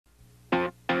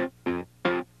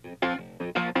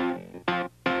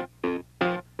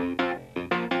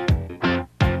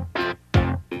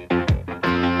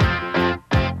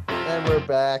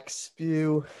back.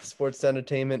 Spew Sports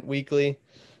Entertainment Weekly,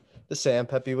 the Sam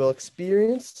Pepe Will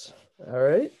Experience. All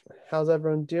right. How's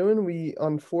everyone doing? We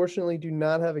unfortunately do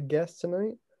not have a guest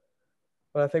tonight,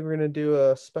 but I think we're going to do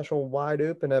a special wide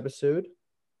open episode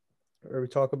where we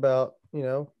talk about,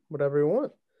 whatever we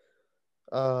want.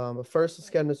 But first, let's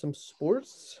get into some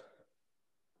sports.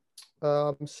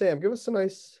 Sam, give us a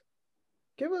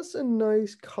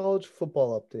nice college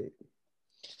football update.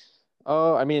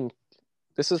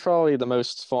 This is probably the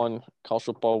most fun college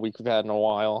football week we've had in a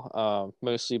while.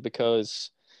 Mostly because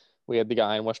we had the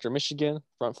guy in Western Michigan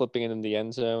front flipping it in the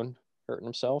end zone, hurting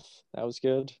himself. That was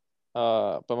good.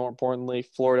 But more importantly,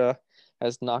 Florida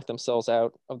has knocked themselves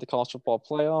out of the college football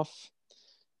playoff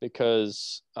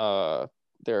because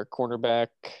their cornerback,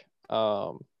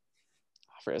 I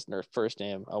forget his first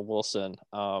name, Wilson,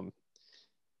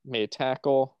 made a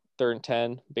tackle, 3rd and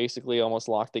 10, basically almost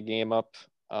locked the game up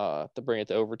to bring it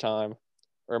to overtime.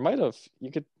 Or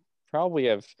you could probably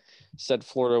have said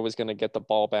Florida was going to get the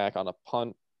ball back on a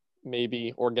punt,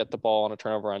 maybe, or get the ball on a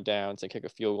turnover on downs and kick a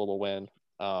field goal to win.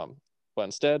 But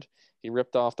instead, he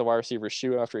ripped off the wide receiver's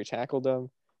shoe after he tackled him,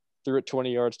 threw it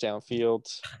 20 yards downfield.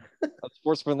 A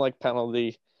sportsmanlike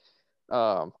penalty,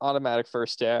 automatic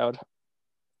first down.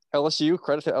 LSU,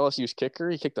 credit to LSU's kicker.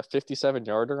 He kicked a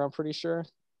 57-yarder, I'm pretty sure,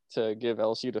 to give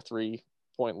LSU the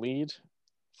 3-point lead.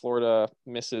 Florida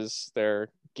misses their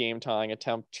game-tying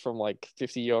attempt from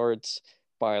 50 yards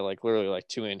by literally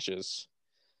 2 inches.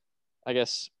 I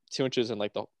guess 2 inches in the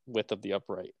width of the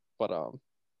upright. But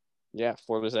yeah,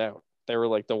 Florida's out. They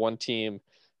were the one team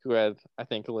who had, I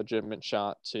think, a legitimate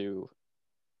shot to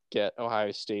get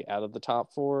Ohio State out of the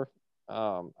top 4.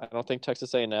 I don't think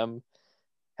Texas A&M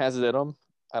has it in them.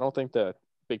 I don't think the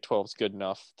Big 12 is good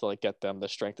enough to get them the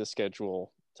strength of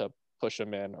schedule to push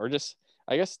them in, or just,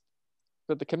 I guess.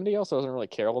 But the committee also doesn't really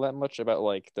care all that much about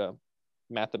the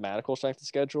mathematical strength of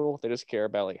schedule. They just care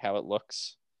about how it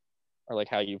looks, or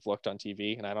how you've looked on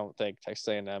TV. And I don't think Texas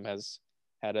A&M has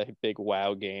had a big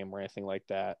wow game or anything like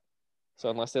that. So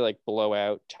unless they blow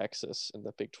out Texas in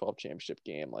the Big 12 championship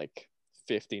game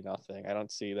 50-0, I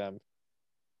don't see them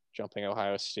jumping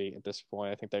Ohio State at this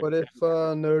point. I think What if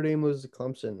Notre Dame was the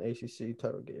Clemson ACC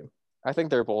title game? I think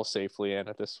they're both safely in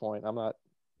at this point. I'm not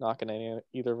knocking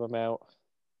either of them out.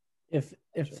 If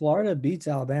Florida beats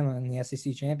Alabama in the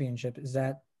SEC championship, is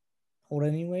that hold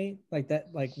any weight like that?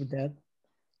 Would that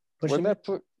push them?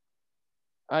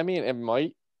 It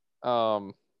might.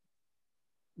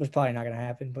 It's probably not going to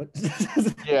happen, but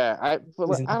yeah, I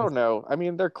don't know.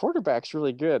 Their quarterback's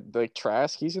really good.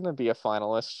 Trask, he's going to be a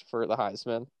finalist for the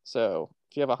Heisman. So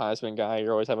if you have a Heisman guy, you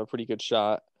always have a pretty good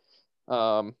shot.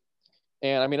 And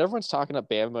everyone's talking up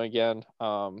Bama again.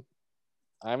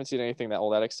 I haven't seen anything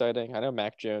that exciting. I know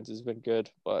Mac Jones has been good,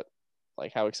 but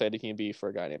how excited can you be for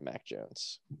a guy named Mac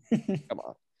Jones? Come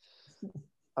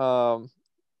on.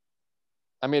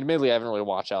 Admittedly, I haven't really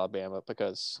watched Alabama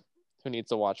because who needs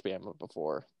to watch Bama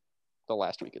before the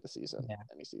last week of the season,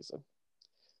 any season?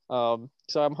 So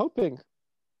I'm hoping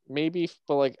maybe,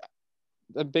 but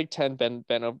the Big Ten bent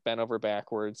over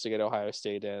backwards to get Ohio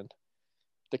State in.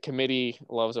 The committee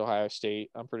loves Ohio State.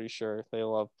 I'm pretty sure they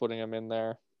love putting them in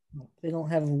there. They don't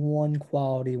have one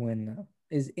quality win though.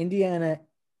 Is Indiana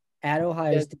at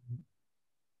Ohio State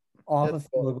off a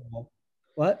field goal?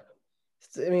 What?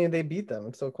 They beat them.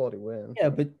 It's still a quality win. Yeah,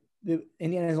 but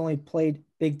Indiana has only played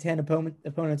Big Ten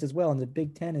opponents as well, and the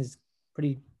Big Ten is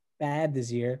pretty bad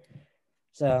this year.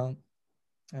 So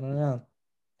I don't know.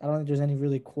 I don't think there's any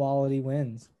really quality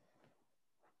wins.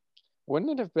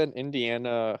 Wouldn't it have been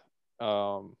Indiana,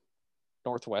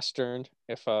 Northwestern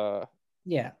if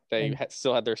they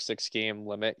still had their 6-game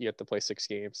limit? You have to play 6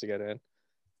 games to get in.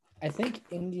 I think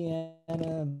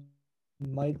Indiana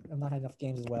might have not had enough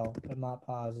games as well. I'm not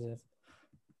positive.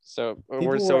 So it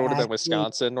would have been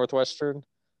Wisconsin, Northwestern?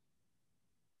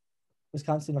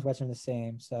 Wisconsin, Northwestern the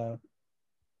same, so.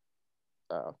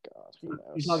 Oh, God. You're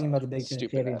talking about the Big Ten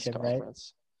championship, right?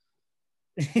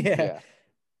 Yeah.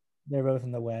 They're both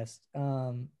in the West.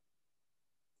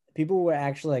 People were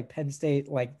actually Penn State,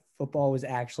 football was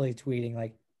actually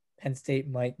tweeting Penn State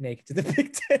might make it to the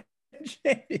Big Ten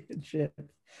championship.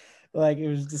 It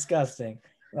was disgusting.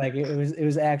 It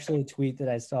was actually a tweet that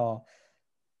I saw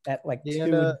at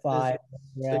 2-5,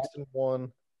 6-1.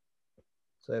 So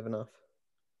they have enough.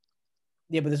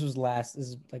 Yeah, but this is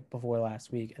before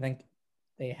last week. I think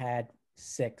they had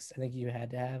 6. I think you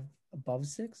had to have above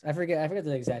 6. I forget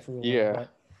the exact rule. Yeah.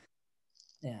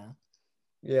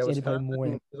 Yeah,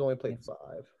 Wisconsin has only played 5,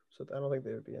 so I don't think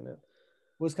they would be in it.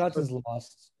 Wisconsin's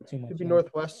lost too much. Could be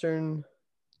Northwestern.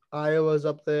 Iowa's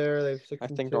up there. They have 6. I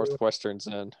think Northwestern's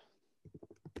in.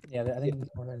 Yeah, I think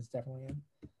Northwestern's definitely in.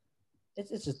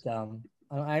 It's just dumb.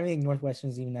 I don't think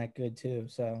Northwestern's even that good too.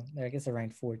 So I guess they're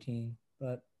ranked 14.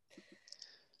 But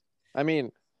I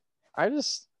mean, I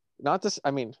just not this.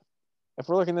 I mean, if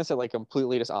we're looking at this at like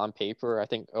completely just on paper, I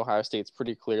think Ohio State's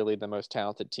pretty clearly the most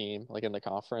talented team like in the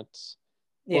conference.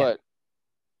 yeah,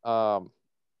 But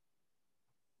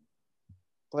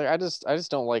like I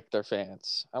just don't like their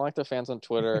fans. I don't like their fans on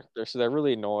Twitter. They're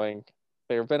really annoying.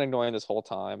 They've been annoying this whole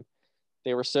time.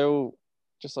 They were so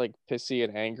just like pissy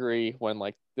and angry when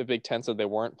like the Big Ten said they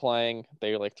weren't playing.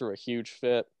 They like threw a huge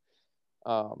fit.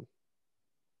 Um,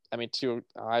 I mean,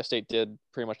 Ohio State did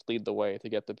pretty much lead the way to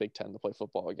get the Big Ten to play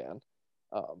football again.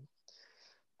 Um,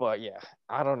 but yeah,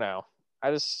 I don't know. I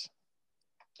mean,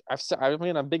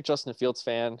 I'm a big Justin Fields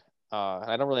fan.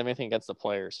 And I don't really have anything against the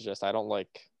players. It's just I don't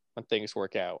like when things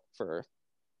work out for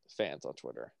fans on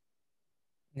Twitter.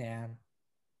 yeah,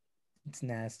 it's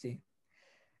nasty.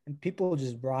 And people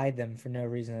just ride them for no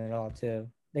reason at all, too.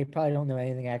 They probably don't know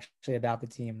anything actually about the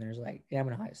team. They're just like, yeah, I'm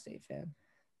an Ohio State fan.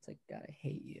 It's like, God, I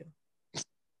hate you.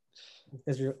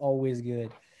 Because you're always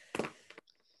good.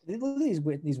 Look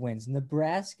at these wins.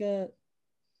 Nebraska,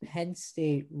 Penn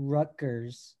State,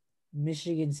 Rutgers,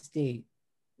 Michigan State.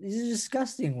 These are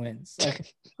disgusting wins.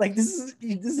 Like this is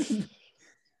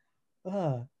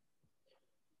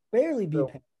barely beat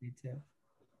Penn State too.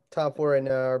 Top 4 right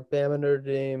now are Bama, Notre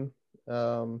Dame,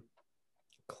 Clemson,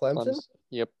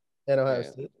 Yep. and Ohio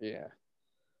State. Yeah.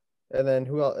 And then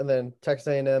who else? And then Texas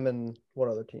A&M and what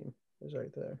other team is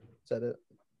right there? Is that it?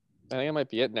 I think it might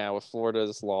be it now with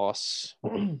Florida's loss.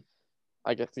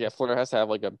 I guess Florida has to have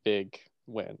like a big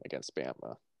win against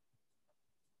Bama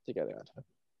to get it.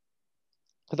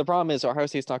 But the problem is Ohio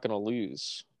State's not going to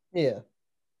lose. Yeah.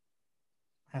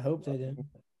 I hope they do.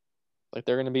 Like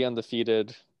they're going to be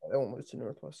undefeated. They won't lose to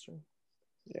Northwestern.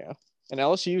 Yeah. And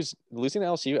LSU's losing to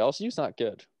LSU. LSU's not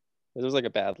good. It was like a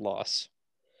bad loss.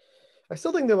 I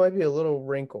still think there might be a little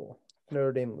wrinkle if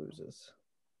Notre Dame loses.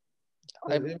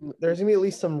 There's going to be at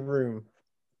least some room,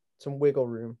 some wiggle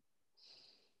room.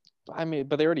 I mean,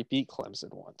 but they already beat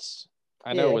Clemson once.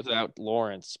 I know without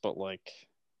Lawrence, but like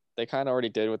they kind of already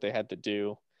did what they had to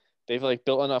do. They've like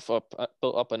built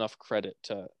up enough credit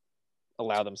to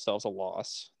allow themselves a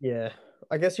loss. Yeah,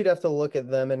 I guess you'd have to look at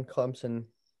them and Clemson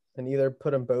and either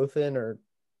put them both in or,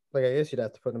 like, I guess you'd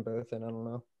have to put them both in. I don't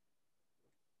know.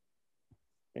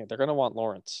 Yeah, they're gonna want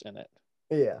Lawrence in it.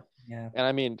 Yeah. And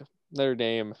I mean Notre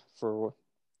Dame, for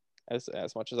as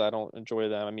much as I don't enjoy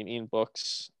them, I mean Ian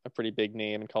Book's a pretty big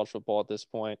name in college football at this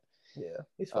point. Yeah,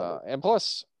 he's fun. And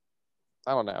plus,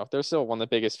 I don't know, they're still one of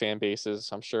the biggest fan bases.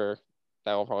 I'm sure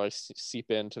that will probably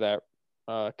seep into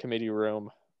that committee room.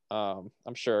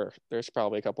 I'm sure there's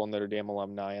probably a couple of Notre Dame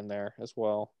alumni in there as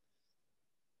well.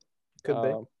 Could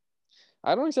be.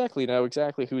 I don't exactly know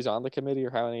who's on the committee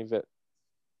or how any of it.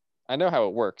 I know how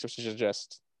it works, which is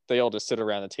just they all just sit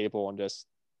around the table and just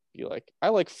be like, I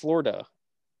like Florida.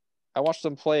 I watched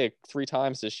them play 3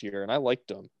 times this year and I liked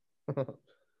them.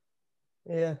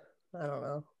 Yeah, I don't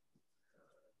know.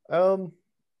 All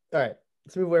right,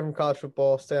 let's move away from college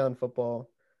football, stay on football.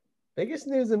 Biggest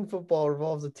news in football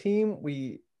revolves a team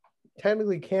we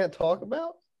technically can't talk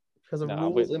about because of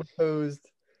rules imposed.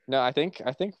 No, I think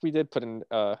we did put in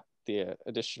the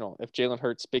additional, if Jalen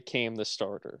Hurts became the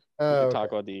starter, we could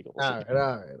talk about the Eagles. All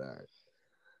right.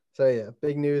 So yeah,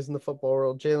 big news in the football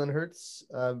world. Jalen Hurts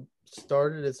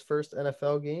started his first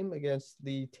NFL game against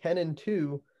the 10-2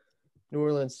 New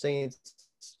Orleans Saints,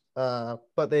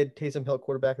 but they had Taysom Hill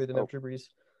quarterback. They didn't have Drew Brees.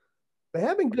 They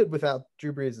have been good without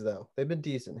Drew Brees, though. They've been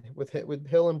decent with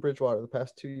Hill and Bridgewater the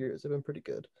past 2 years. They've been pretty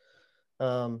good.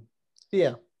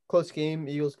 Yeah, close game.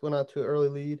 Eagles went out to an early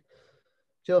lead.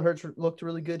 Jalen Hurts looked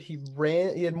really good. He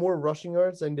had more rushing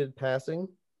yards than he did passing,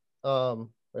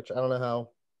 which I don't know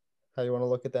how you want to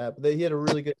look at that. But he had a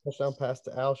really good touchdown pass to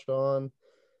Alshon.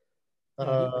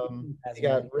 He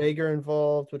got Rager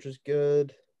involved, which was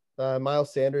good.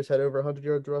 Miles Sanders had over 100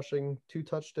 yards rushing, 2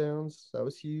 touchdowns. That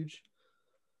was huge.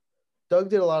 Doug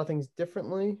did a lot of things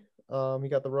differently. He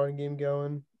got the running game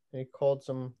going. And he called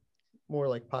some more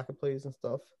like pocket plays and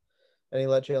stuff. And he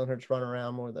let Jalen Hurts run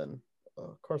around more than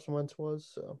Carson Wentz was.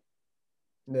 So,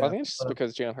 yeah. I think it's just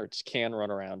because Jalen Hurts can run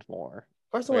around more.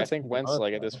 Carson Wentz, I think Wentz,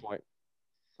 like at this point,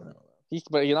 I don't know. He's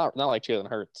not like Jalen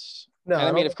Hurts. No, and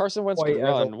I mean, if Carson Wentz can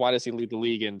run, why does he lead the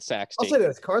league in sacks? I'll say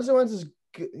this: Carson Wentz is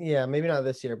good. Yeah, maybe not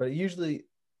this year, but usually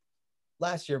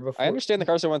last year before. I understand that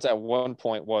Carson Wentz at one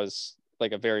point was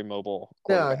like a very mobile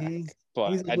quarterback.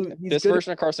 This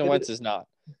version of Carson Wentz is not.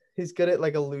 He's good at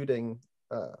like eluding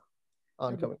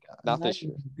oncoming guys. Not this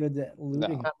year. Good at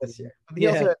eluding. Not this year. But he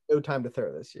also had no time to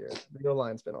throw this year. The O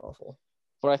line's been awful.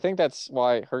 But I think that's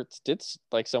why Hurts did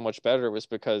like so much better, was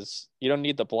because you don't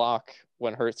need the block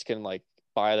when Hurts can like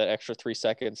buy that extra 3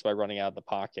 seconds by running out of the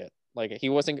pocket. Like he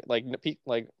wasn't like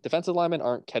defensive linemen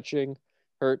aren't catching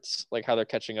Hurts like how they're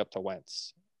catching up to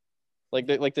Wentz. Like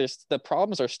there's the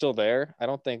problems are still there. I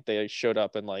don't think they showed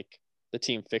up and like the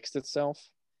team fixed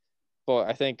itself. But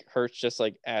I think Hurts just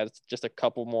like adds just a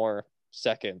couple more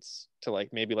seconds to like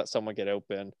maybe let someone get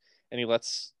open, and he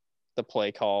lets the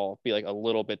play call be like a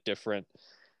little bit different.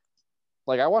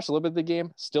 Like I watched a little bit of the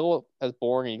game, still as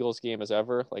boring Eagles game as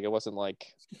ever. Like it wasn't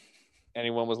like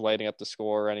anyone was lighting up the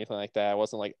score or anything like that. It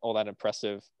wasn't like all that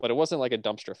impressive, but it wasn't like a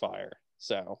dumpster fire.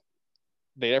 So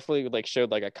they definitely like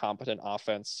showed like a competent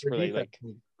offense. Their Where they defense like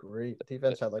was great.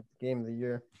 Defense had like the game of the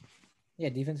year. Yeah,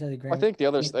 defense had a great. I think the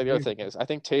other thing is I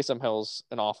think Taysom Hill's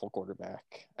an awful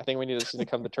quarterback. I think we need to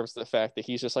come to terms with the fact that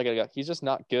he's just like he's just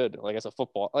not good like as a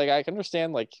football. Like I can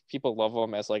understand like people love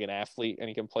him as like an athlete and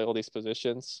he can play all these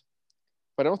positions,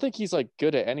 but I don't think he's like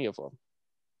good at any of them.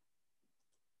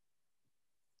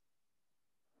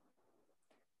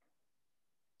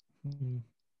 Mm-hmm.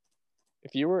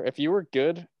 If you were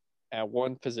good at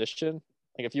one position,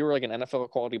 like if you were like an NFL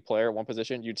quality player at one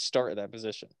position, you'd start at that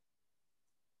position.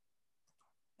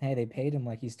 Hey, they paid him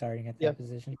like he's starting at that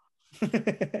position.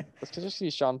 Let's just see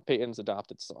Sean Payton's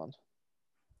adopted son.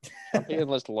 Sean Payton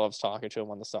just loves talking to him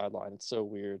on the sideline. It's so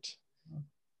weird.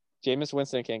 Jameis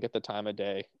Winston can't get the time of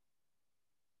day.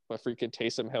 But freaking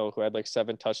Taysom Hill, who had like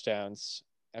 7 touchdowns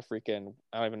at freaking,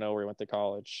 I don't even know where he went to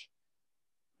college.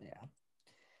 Yeah.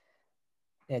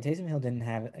 Yeah, Taysom Hill didn't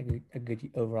have a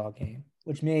good overall game,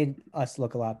 which made us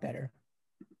look a lot better.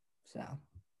 So.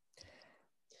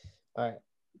 All right.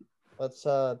 Let's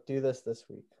do this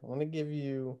week. I want to give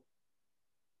you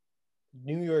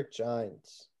New York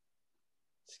Giants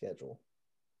schedule.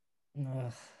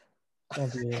 Ugh,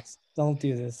 don't do this. Don't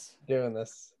do this. Doing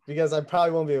this because I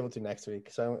probably won't be able to next week,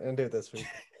 so I'm gonna do it this week.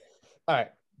 All right.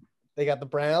 They got the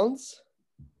Browns.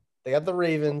 They got the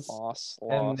Ravens. Loss.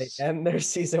 And they end their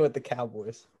season with the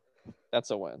Cowboys.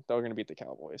 That's a win. They're going to beat the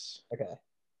Cowboys. Okay.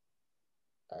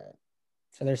 All right.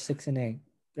 So they're 6-8.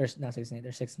 They're not 6-8.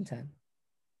 They're 6-10.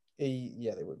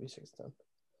 Yeah, they would be 6-10.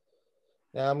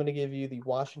 Now I'm going to give you the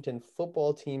Washington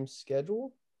football team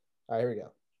schedule. All right, here we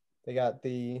go. They got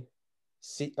the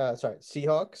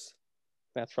Seahawks.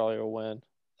 That's probably a win.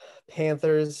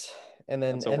 Panthers, and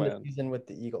then end the season with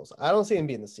the Eagles. I don't see them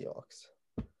beating the Seahawks.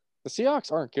 The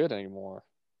Seahawks aren't good anymore.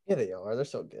 Yeah, they are. They're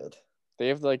so good. They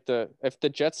have like if the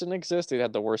Jets didn't exist, they'd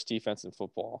have the worst defense in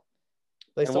football.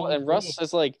 And Russ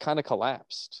has like kind of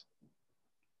collapsed.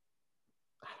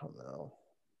 I don't know.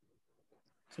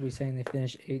 So we saying they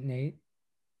finish 8-8?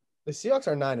 The Seahawks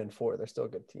are 9-4. They're still a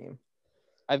good team.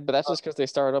 But that's just because they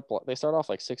start off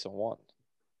like 6-1.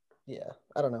 Yeah,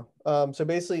 I don't know. So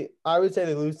basically, I would say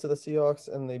they lose to the Seahawks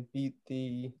and they beat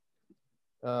the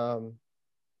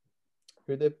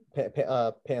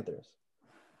Panthers.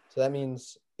 So that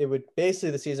means it would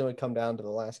basically the season would come down to the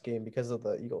last game because of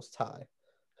the Eagles tie.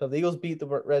 So if the Eagles beat the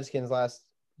Redskins last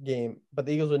game, but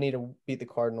the Eagles would need to beat the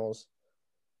Cardinals.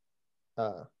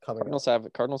 Cardinals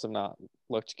have not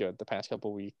looked good the past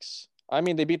couple of weeks. I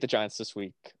mean, they beat the Giants this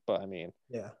week, but I mean,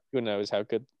 yeah, who knows how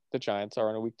good the Giants are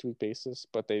on a week-to-week basis?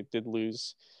 But they did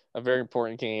lose a very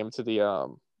important game to the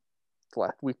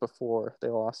week before. They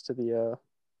lost to the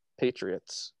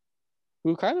Patriots,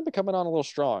 who kind of been coming on a little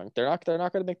strong. They're not going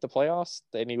to make the playoffs.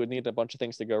 They would need a bunch of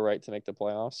things to go right to make the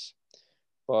playoffs.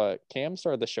 But Cam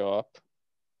started to show up a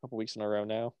couple weeks in a row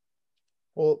now.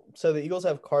 Well, so the Eagles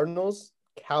have Cardinals,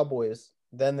 Cowboys,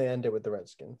 then they end it with the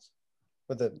Redskins,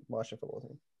 with the Washington football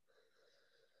team.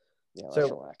 Yeah, let's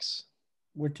relax.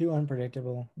 We're too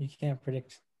unpredictable. You can't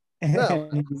predict. No.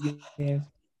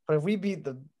 But if we beat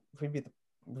the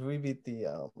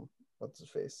what's his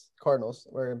face? Cardinals,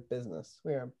 we're in business.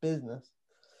 We're in business.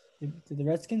 Did the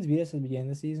Redskins beat us at the beginning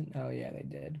of the season? Oh yeah, they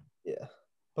did. Yeah.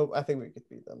 But I think we could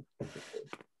beat them.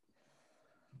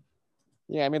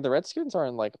 Yeah, I mean the Redskins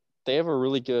aren't like they have a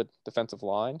really good defensive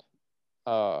line.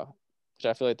 Which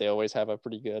I feel like they always have a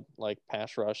pretty good like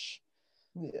pass rush,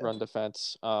 run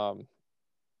defense. But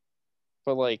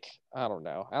like I don't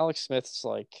know, Alex Smith's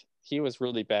like he was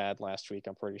really bad last week.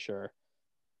 I'm pretty sure.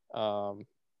 I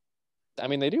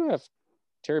mean they do have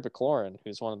Terry McLaurin,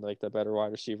 who's one of like the better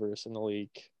wide receivers in the league,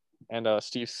 and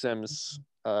Steve Sims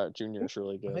Jr. is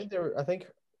really good. I think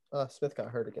Smith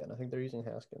got hurt again. I think they're using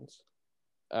Haskins.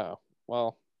 Oh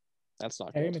well, that's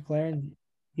not Terry good. McLaurin.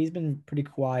 He's been pretty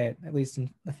quiet, at least in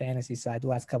the fantasy side, the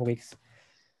last couple weeks.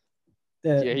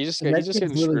 He's just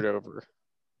getting screwed over.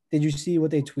 Did you see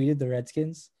what they tweeted, the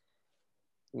Redskins?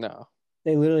 No.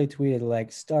 They literally tweeted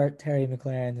like, "Start Terry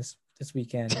McLaurin this this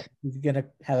weekend. He's gonna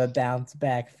have a bounce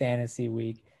back fantasy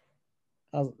week.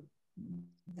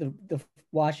 The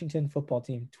Washington football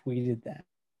team tweeted that.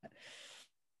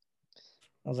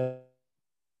 I was like,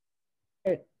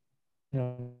 you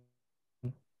know,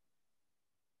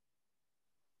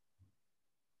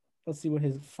 let's see what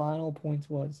his final points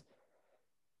was.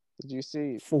 Did you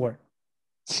see 4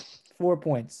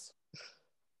 points?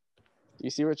 Do you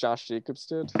see what Josh Jacobs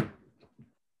did?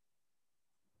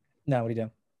 No, what do you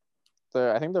do?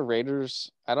 I think the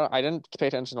Raiders. I didn't pay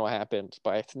attention to what happened,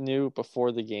 but I knew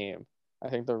before the game. I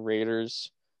think the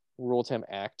Raiders ruled him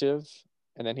active,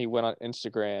 and then he went on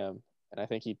Instagram, and I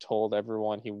think he told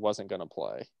everyone he wasn't going to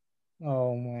play.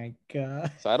 Oh my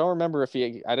god! So I don't remember if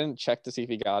he. I didn't check to see if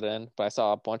he got in, but I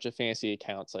saw a bunch of fantasy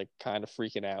accounts like kind of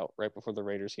freaking out right before the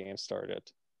Raiders game started.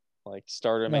 Like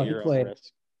start him No, at he your own played.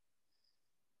 risk.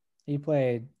 He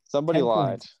played Somebody 10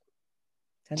 lied.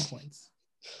 points. 10 points.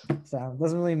 So it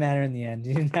doesn't really matter in the end.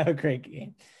 He didn't have a great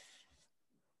game.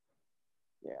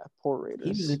 Yeah, poor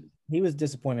Raiders. He was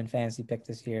disappointment fantasy pick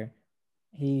this year.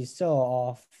 He's so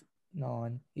off and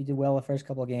on. He did well the first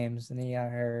couple of games, and then he got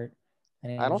hurt.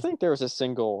 And I don't think there was a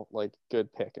single like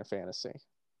good pick in fantasy.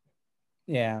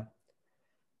 Yeah.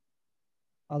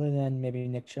 Other than maybe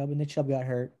Nick Chubb, and Nick Chubb got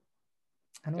hurt.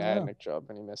 I don't know. Nick Chubb,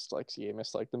 and he missed like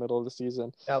the middle of the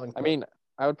season. Dalvin Cook. I mean,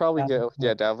 I would probably go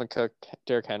Cook. Dalvin Cook,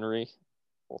 Derrick Henry,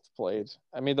 both played.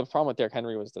 I mean, the problem with Derrick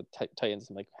Henry was the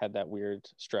Titans like had that weird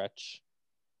stretch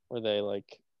where they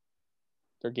like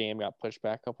their game got pushed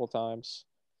back a couple times.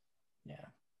 Yeah.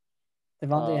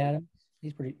 Devontae Adams,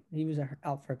 he was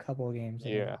out for a couple of games.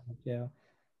 Yeah. Yeah.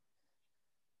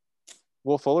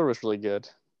 Will Fuller was really good,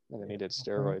 and then he did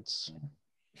steroids.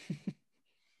 Yeah.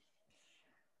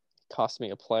 Cost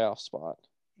me a playoff spot.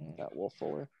 That Will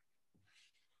Fuller.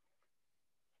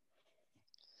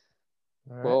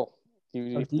 Right. Well, do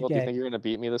you think you're going to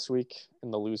beat me this week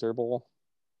in the loser bowl?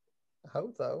 I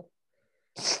hope so.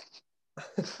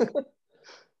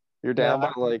 You're down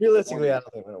by like. Realistically, 20. I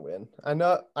don't think I'm going to win. I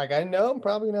know I'm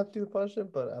probably going to have to do the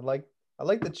punishment, but I like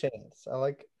the chance.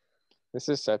 This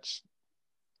is such.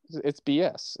 It's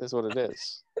BS, is what it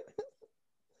is.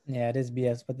 Yeah, it is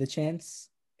BS. But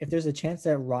if there's a chance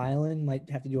that Rylan might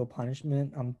have to do a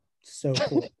punishment, I'm so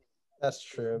cool. That's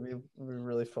true. It'd be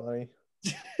really funny.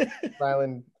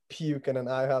 Rylan puke in an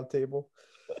IHOP table.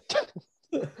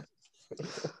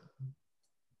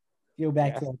 Go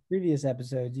back to our previous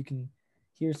episodes. You can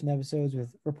hear some episodes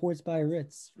with reports by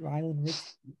Ritz. Rylan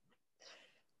Ritz.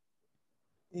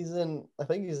 I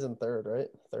think he's in third, right?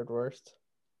 Third worst.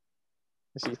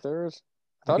 Is he third?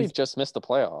 I thought he just missed the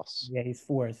playoffs. Yeah, he's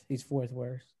fourth. He's fourth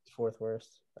worst. Fourth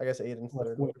worst. I guess Aiden's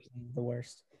third worst. The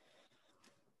worst.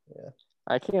 Yeah.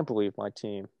 I can't believe my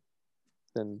team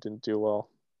didn't do well.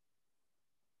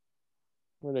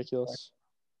 Ridiculous.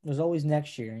 There's always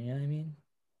next year, you know what I mean?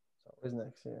 It's always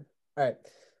next year. All right.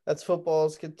 That's football.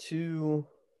 Let's get to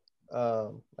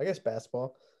I guess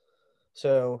basketball.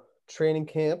 So training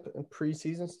camp and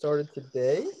preseason started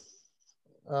today.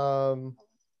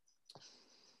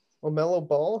 LaMelo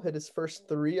Ball hit his first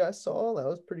 3 I saw. That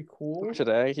was pretty cool.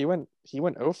 Today he went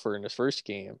 0 for in his first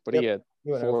game, but he had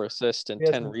 4 assists and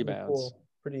 10 rebounds.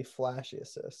 Pretty flashy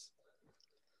assists.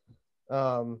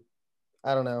 I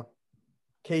don't know.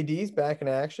 KD's back in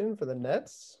action for the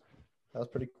Nets. That was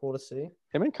pretty cool to see.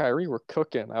 Him and Kyrie were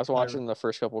cooking. I was watching the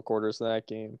first couple of quarters of that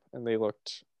game, and they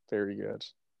looked very good.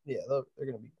 Yeah, they're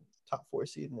going to be top 4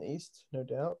 seed in the East, no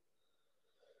doubt.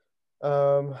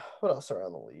 What else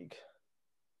around the league?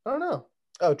 I don't know.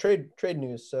 Oh, trade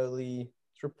news. So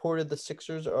it's reported the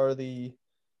Sixers are the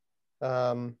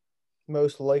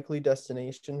most likely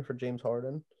destination for James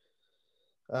Harden.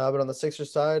 But on the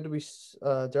Sixers side,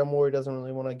 Daryl Morey doesn't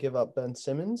really want to give up Ben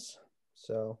Simmons.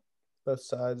 So both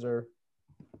sides are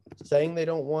saying they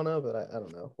don't want to, but I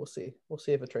don't know. We'll see. We'll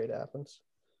see if a trade happens.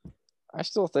 I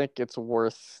still think it's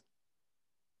worth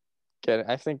getting.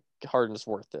 I think Harden's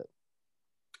worth it.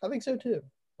 I think so too.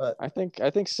 But I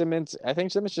think Simmons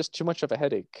is just too much of a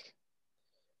headache.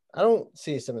 I don't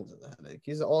see Simmons as a headache.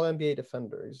 He's an all-NBA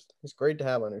defender. He's great to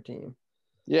have on your team.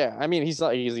 Yeah, I mean he's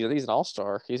an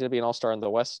all-star. He's gonna be an all-star in the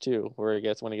West too, when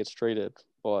he gets traded.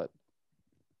 But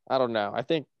I don't know. I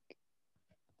think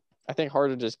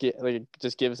Harden just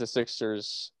gives the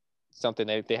Sixers something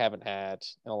they haven't had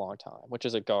in a long time, which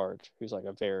is a guard who's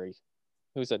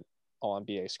an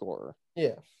all-NBA scorer.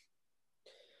 Yeah.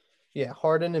 Yeah,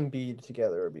 Harden and Embiid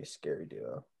together would be a scary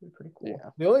duo. It'd be pretty cool.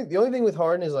 Yeah. The only thing with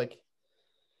Harden is like,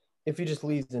 if he just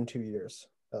leaves in 2 years,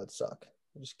 that would suck.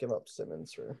 Just give up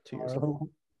Simmons for 2 years.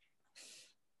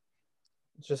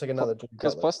 It's just like another.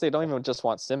 Because plus they don't even just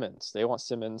want Simmons; they want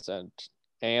Simmons and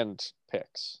and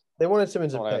picks. They wanted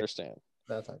Simmons That's and what I pick. understand.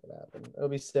 That's not gonna happen. It'll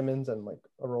be Simmons and like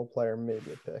a role player,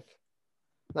 maybe a pick.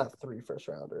 Not 3 first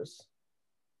rounders.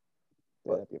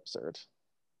 Yeah, that'd be absurd.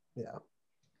 Yeah.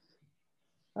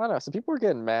 I don't know. So people were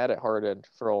getting mad at Harden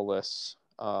for all this.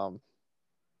 But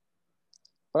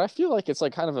I feel like it's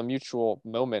like kind of a mutual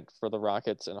moment for the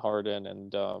Rockets and Harden,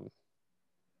 and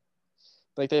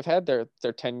like they've had their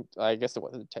 10, I guess it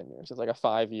wasn't 10 years. It's like a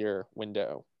 5-year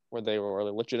window where they were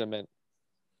legitimate.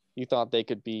 You thought they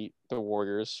could beat the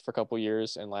Warriors for a couple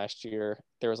years, and last year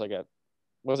there was like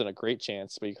wasn't a great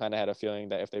chance, but you kind of had a feeling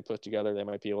that if they put together, they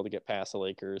might be able to get past the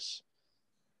Lakers.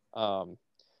 But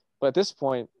at this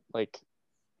point, like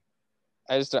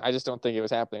I just don't think it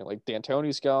was happening. Like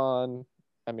D'Antoni's gone.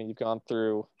 I mean, you've gone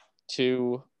through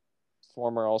 2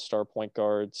 former All-Star point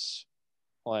guards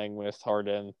playing with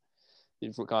Harden.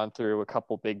 You've gone through a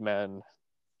couple big men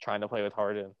trying to play with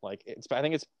Harden. Like I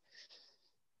think it's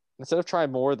instead of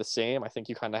trying more of the same, I think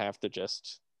you kind of have to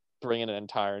just bring in an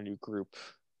entire new group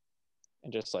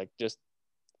and just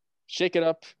shake it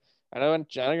up. I know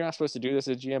you're not supposed to do this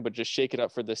at GM, but just shake it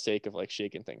up for the sake of like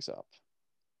shaking things up.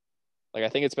 Like I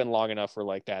think it's been long enough for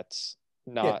like that's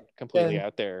not completely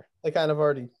out there. They kind of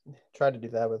already tried to do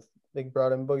that with they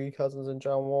brought in Boogie Cousins and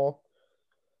John Wall.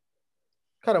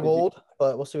 Kind of old,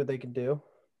 but we'll see what they can do.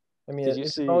 I mean,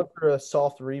 if you're going through a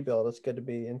soft rebuild, it's good to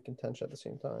be in contention at the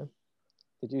same time.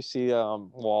 Did you see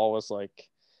Wall was like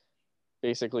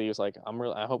basically he was like,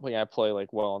 I hope I play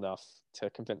like well enough to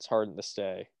convince Harden to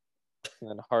stay. And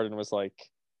then Harden was like,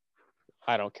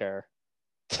 I don't care.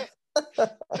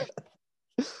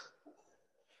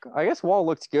 I guess Wall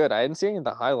looked good. I didn't see any of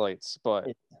the highlights, but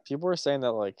people were saying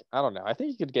that like I don't know. I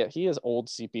think he has old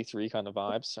CP3 kind of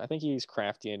vibes. I think he's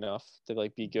crafty enough to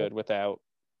like be good without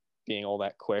being all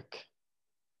that quick.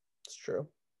 It's true.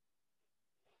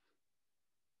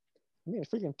 I mean,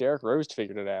 freaking Derrick Rose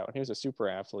figured it out, and he was a super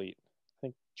athlete. I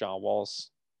think John Wall's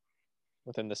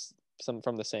within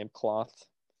from the same cloth.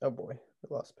 Oh boy,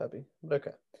 we lost Pepe, but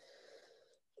okay.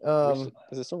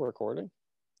 Is it still recording?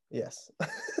 Yes.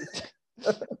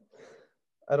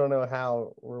 I don't know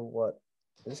how or what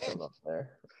is coming up there.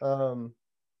 I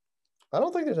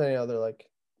don't think there's any other like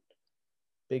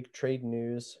big trade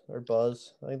news or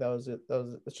buzz. I think that was it.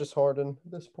 It's just Harden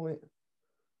at this point.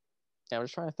 Yeah, I'm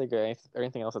just trying to think of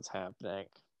anything else that's happening.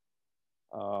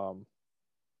 Oh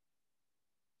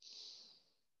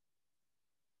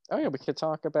yeah, we could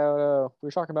talk about we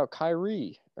were talking about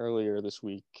Kyrie earlier this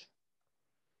week.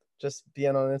 Just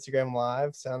being on Instagram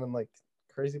Live, sounding like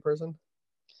a crazy person.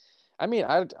 I mean,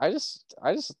 I just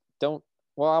don't.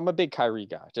 Well, I'm a big Kyrie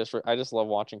guy. I just love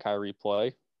watching Kyrie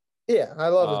play. Yeah, I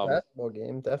love his basketball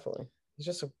game. Definitely, he's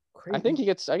just a crazy. I think he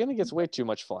gets way too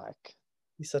much flack.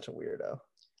 He's such a weirdo.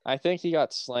 I think he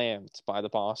got slammed by the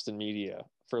Boston media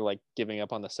for like giving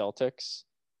up on the Celtics.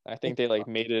 I think they like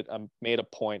made a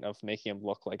point of making him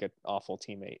look like an awful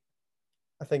teammate.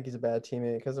 I think he's a bad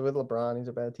teammate because with LeBron, he's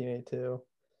a bad teammate too.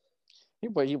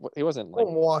 But he wasn't like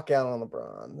don't walk out on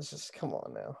LeBron. It's just come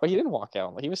on now. But he didn't walk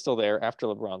out. He was still there after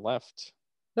LeBron left.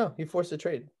 No, he forced a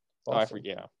trade. Boston. Oh, I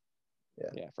forget.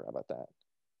 Yeah, I forgot about that.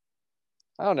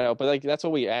 I don't know, but like that's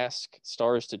what we ask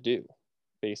stars to do,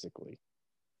 basically.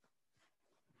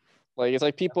 Like it's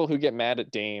like people who get mad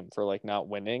at Dame for like not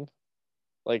winning.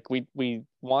 Like we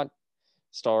want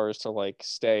stars to like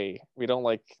stay. We don't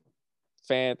like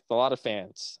a lot of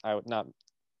fans. I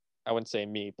wouldn't say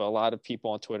me, but a lot of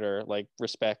people on Twitter like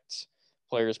respect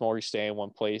players more who stay in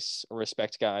one place, or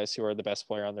respect guys who are the best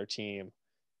player on their team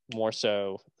more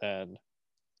so than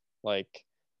like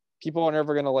people are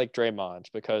never gonna like Draymond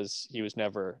because he was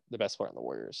never the best player on the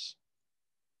Warriors.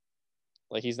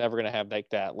 Like he's never gonna have like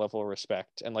that level of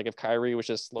respect. And like if Kyrie was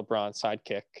just LeBron's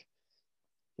sidekick,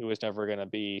 he was never gonna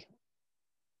be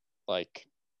like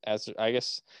as I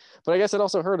guess it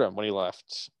also hurt him when he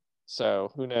left.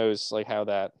 So who knows like how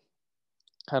that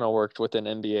kind of worked within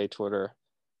NBA Twitter.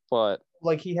 But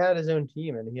like he had his own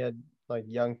team and he had like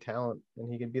young talent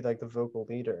and he could be like the vocal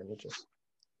leader and it just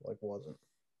like wasn't.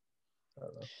 I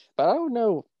don't know. But I don't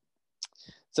know.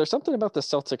 There's something about the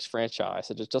Celtics franchise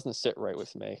that just doesn't sit right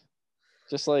with me.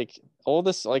 Just like all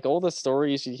the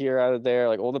stories you hear out of there,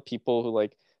 like all the people who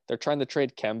like they're trying to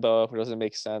trade Kemba, who doesn't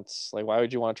make sense. Like, why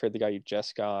would you want to trade the guy you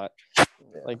just got? Yeah.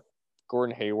 Like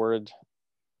Gordon Hayward,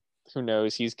 who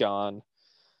knows? He's gone.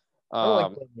 I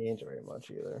don't like the Ainge very much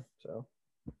either. So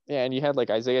yeah, and you had like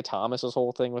Isaiah Thomas's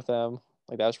whole thing with them.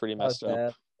 Like that was pretty messed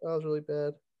up. That was really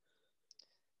bad.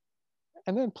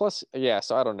 And then plus, yeah,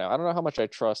 so I don't know. I don't know how much I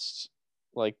trust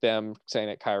like them saying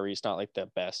that Kyrie's not like the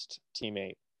best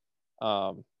teammate.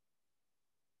 And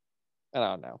I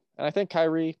don't know. And I think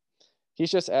Kyrie, he's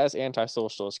just as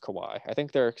antisocial as Kawhi. I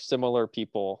think they're similar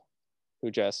people who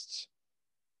just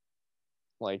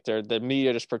like the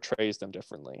media just portrays them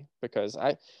differently. Because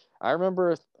I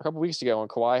remember a couple weeks ago when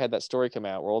Kawhi had that story come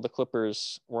out where all the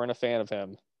Clippers weren't a fan of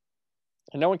him,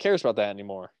 and no one cares about that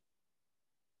anymore.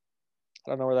 I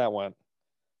don't know where that went.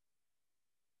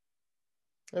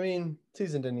 I mean,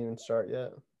 season didn't even start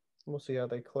yet. We'll see how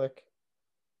they click.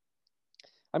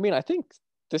 I mean, I think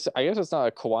I guess it's not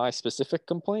a Kawhi specific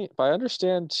complaint, but I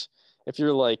understand if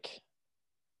you're like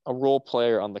a role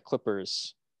player on the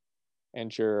Clippers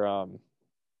and you're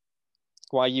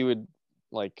why you would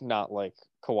like not like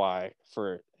Kawhi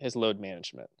for his load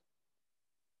management.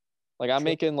 Like I'm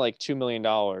making like $2 million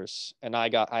and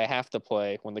I have to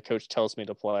play when the coach tells me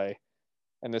to play.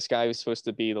 And this guy who's supposed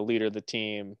to be the leader of the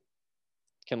team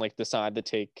can like decide to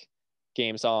take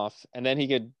games off. And then he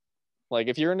could like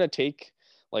if you're gonna take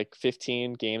like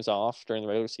 15 games off during the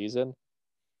regular season,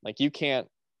 like you can't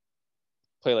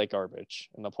play like garbage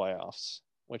in the playoffs,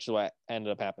 which is what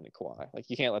ended up happening to Kawhi. Like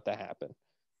you can't let that happen.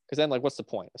 Because then like what's the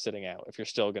point of sitting out if you're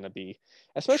still gonna be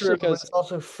especially because it's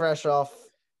also fresh off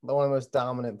one of the most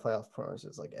dominant playoff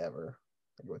performances like ever.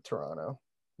 Like with Toronto.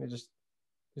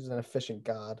 He's an efficient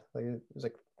god. Like it was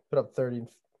like put up 30,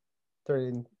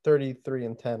 33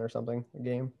 and 10 or something a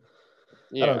game.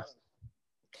 Yeah.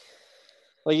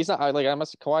 Like he's not like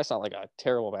Kawhi's not like a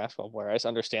terrible basketball player. I just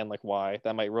understand like why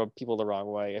that might rub people the wrong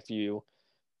way. If you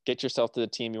get yourself to the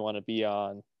team you want to be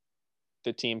on,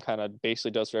 the team kind of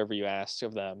basically does whatever you ask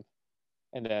of them,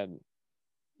 and then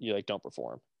you like don't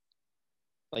perform.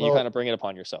 Like you kind of bring it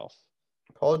upon yourself.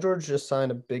 Paul George just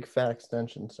signed a big fat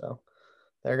extension, so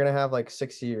they're gonna have like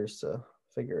 6 years to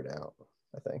figure it out.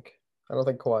 I think. I don't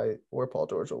think Kawhi or Paul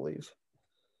George will leave.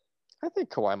 I think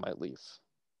Kawhi might leave.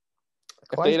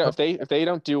 If they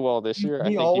don't do well this year, I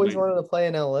think always wanted to play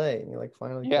in LA, and he like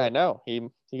finally. Yeah, I know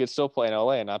he could still play in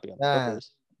LA and not be on the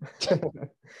Clippers.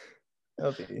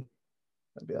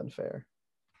 that'd be unfair.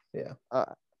 Yeah.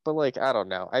 But like I don't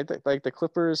know. I think like the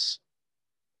Clippers.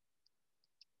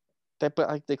 But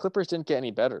like the Clippers didn't get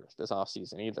any better this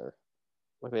offseason either.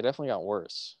 Like they definitely got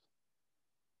worse.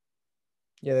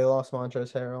 Yeah, they lost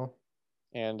Montrezl Harrell.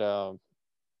 And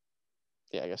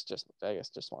yeah, I guess just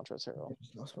Montrezl Harrell.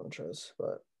 Lost Montrezl,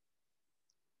 but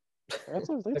that's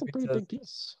a pretty big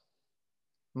piece.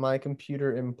 My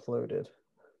computer imploded.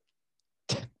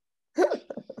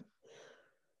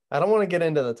 I don't want to get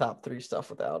into the top 3 stuff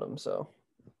without him, so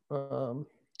oh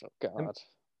God.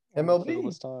 MLB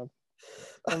this time.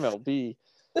 MLB.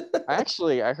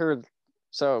 I heard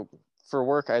so for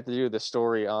work I had to do this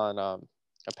story on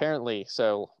apparently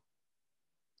so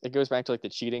it goes back to like the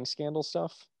cheating scandal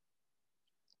stuff.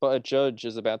 But a judge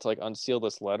is about to like unseal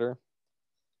this letter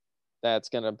that's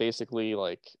gonna basically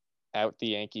like out the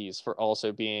Yankees for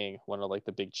also being one of like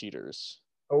the big cheaters.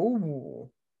 Oh,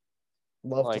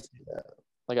 love like, to see that.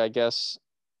 Like I guess,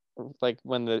 like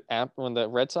when the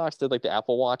Red Sox did like the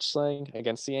Apple Watch thing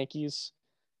against the Yankees,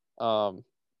 the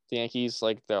Yankees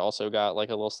like they also got like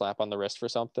a little slap on the wrist for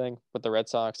something. But the Red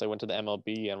Sox they went to the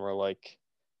MLB and were like,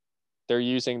 they're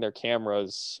using their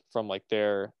cameras from like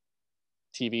their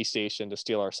TV station to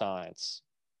steal our signs.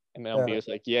 And MLB is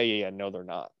like, yeah, no, they're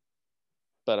not.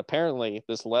 But apparently,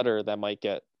 this letter that might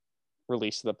get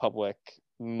released to the public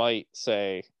might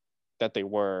say that they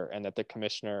were, and that the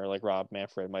commissioner, like Rob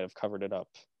Manfred, might have covered it up.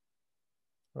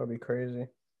 That'd be crazy.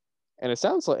 And it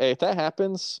sounds like if that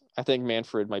happens, I think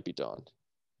Manfred might be done.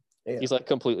 Yeah. He's like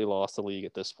completely lost the league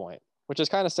at this point, which is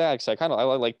kind of sad because I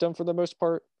liked him for the most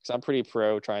part because I'm pretty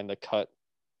pro trying to cut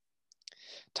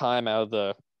time out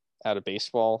of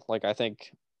baseball. Like I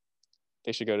think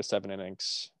they should go to 7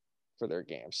 innings for their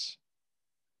games.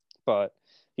 But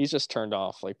he's just turned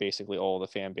off like basically all the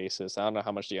fan bases. I don't know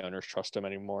how much the owners trust him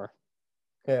anymore.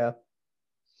 Yeah.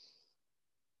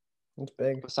 It's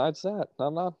big. Besides that,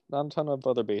 not a ton of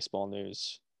other baseball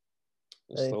news.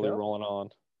 Just slowly rolling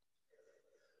on.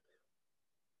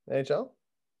 NHL?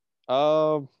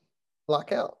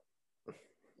 Lockout?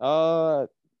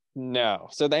 No.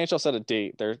 So the NHL set a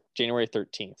date. They're January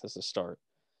 13th is the start.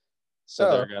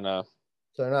 So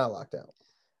they're not locked out.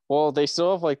 Well, they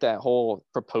still have like that whole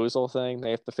proposal thing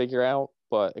they have to figure out,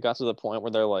 but it got to the point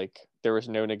where they're like, there was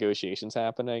no negotiations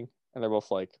happening, and they're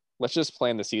both like, let's just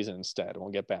plan the season instead. We'll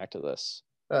get back to this.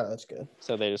 Oh, that's good.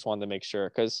 So they just wanted to make sure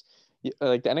because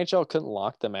like the NHL couldn't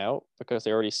lock them out because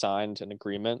they already signed an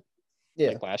agreement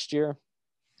like last year.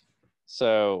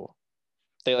 So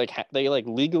they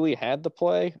legally had to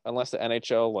play unless the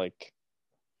NHL like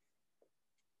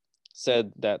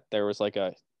said that there was like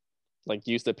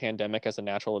used the pandemic as a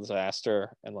natural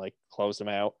disaster and like closed them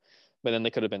out, but then they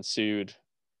could have been sued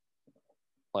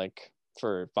like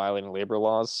for violating labor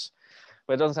laws.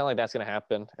 But it doesn't sound like that's going to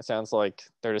happen. It sounds like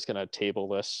they're just going to table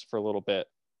this for a little bit,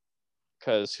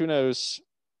 because who knows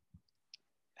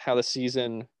how the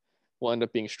season will end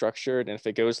up being structured. And if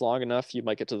it goes long enough, you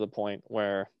might get to the point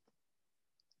where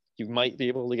you might be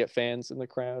able to get fans in the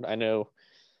crowd. I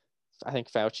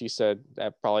think Fauci said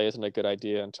that probably isn't a good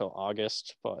idea until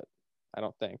August, but I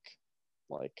don't think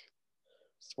like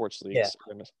sports leagues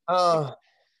are going to.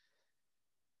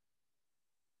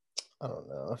 I don't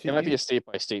know. It might be a state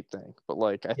by state thing, but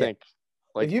like I think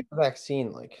like if you have a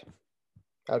vaccine, like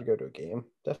I would go to a game,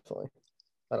 definitely.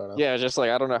 I don't know. Yeah, just like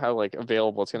I don't know how like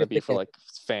available it's going to be for like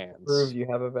fans. Prove you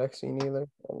have a vaccine either.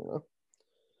 I don't know.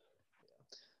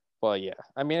 But yeah,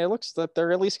 I mean, it looks that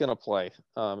they're at least going to play,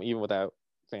 even without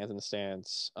fans in the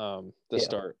stands,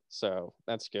 start. So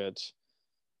that's good.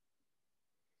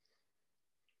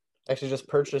 Actually, just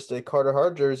purchased a Carter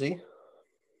Hart jersey.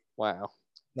 Wow.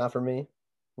 Not for me,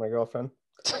 my girlfriend.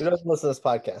 She doesn't listen to this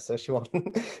podcast, so she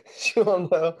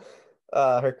won't know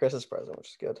her Christmas present, which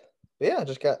is good. But yeah,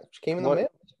 just came in the mail.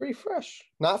 It's pretty fresh.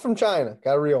 Not from China.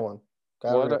 Got a real one.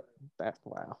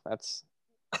 Wow, that's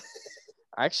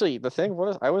actually the thing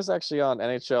was I was actually on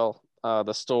NHL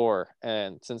the store,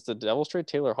 and since the Devils trade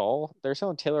Taylor Hall, they're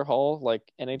selling Taylor Hall like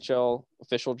NHL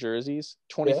official jerseys,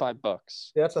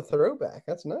 $25. Yeah, that's a throwback.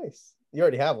 That's nice. You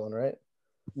already have one, right?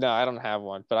 No, I don't have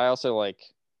one, but I also like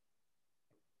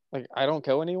I don't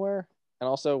go anywhere, and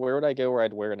also where would I go where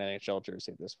I'd wear an NHL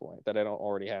jersey at this point that I don't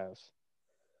already have?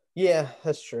 Yeah,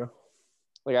 that's true.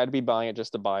 Like I'd be buying it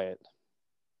just to buy it.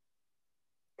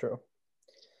 True.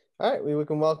 All right, we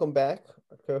can welcome back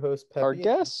our co-host Pepe. Our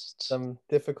guest. Some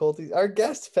difficulties. Our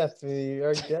guest Pepe.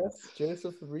 Our guest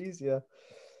Joseph Fabrizia.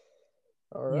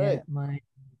 All right. Yeah,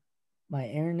 my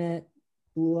internet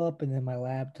blew up, and then my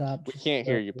laptop. We can't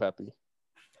hear you, Pepe.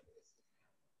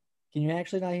 Can you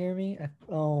actually not hear me?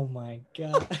 Oh my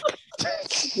god.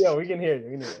 Yeah, we can hear you.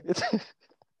 We can hear you.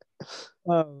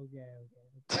 Oh,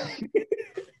 okay.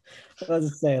 I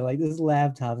was to say, like, this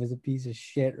laptop is a piece of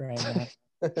shit right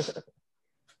now.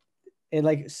 It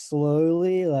like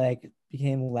slowly like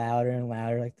became louder and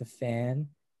louder, like the fan,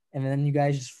 and then you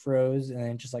guys just froze and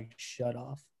then just like shut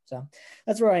off. So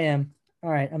that's where I am. All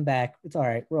right, I'm back. It's all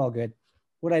right. We're all good.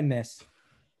 What'd I miss?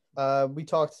 We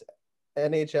talked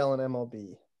NHL and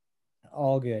MLB.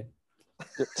 All good.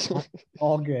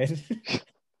 All good.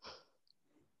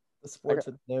 The sports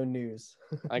with no news.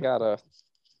 I got a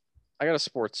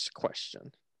sports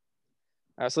question.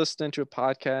 I was listening to a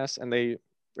podcast and they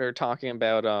were talking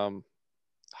about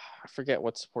I forget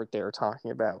what sport they were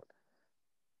talking about.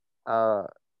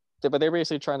 But they're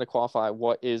basically trying to qualify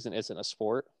what is and isn't a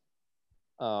sport.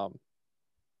 And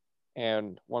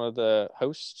one of the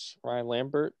hosts, Ryan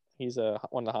Lambert, he's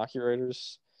one of the hockey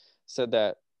writers, said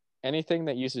that anything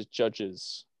that uses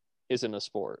judges isn't a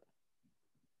sport.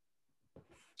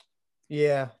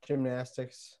 Yeah,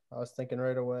 gymnastics. I was thinking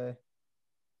right away.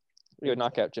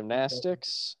 Knockout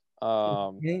gymnastics.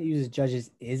 It uses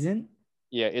judges isn't?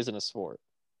 Yeah, isn't a sport.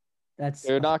 That's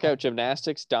knockout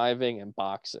gymnastics, diving, and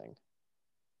boxing.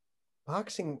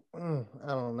 Boxing, I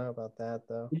don't know about that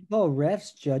though. You call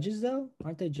refs judges though?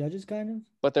 Aren't they judges kind of?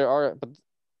 But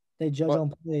they judge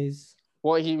on plays.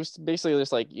 Well, he was basically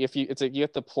just like you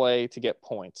have to play to get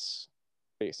points,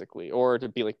 basically, or to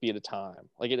be at a time.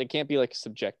 Like it can't be like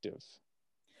subjective.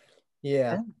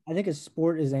 Yeah, I think a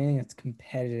sport is anything that's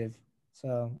competitive.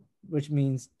 So, which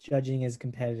means judging is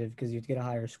competitive because you have to get a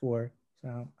higher score.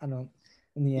 So I don't.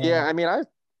 In the end. Yeah, I mean,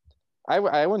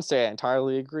 I wouldn't say I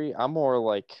entirely agree. I'm more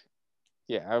like,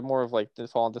 I'm more of like the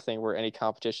fall into thing where any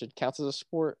competition counts as a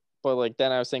sport. But like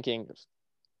then I was thinking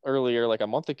earlier, like a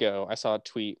month ago, I saw a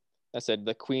tweet that said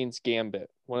The Queen's Gambit,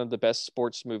 one of the best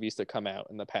sports movies to come out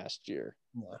in the past year.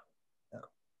 No.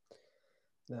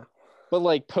 But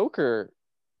like poker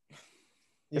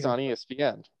is on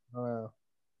ESPN. Wow.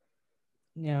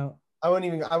 No. I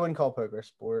wouldn't call poker a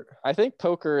sport. I think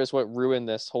poker is what ruined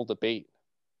this whole debate.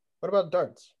 What about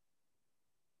darts?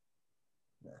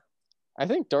 Yeah. I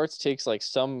think darts takes like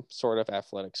some sort of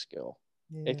athletic skill.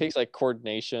 Yeah. It takes like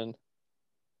coordination.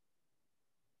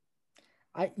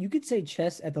 You could say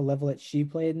chess at the level that she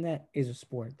played in that is a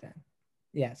sport then.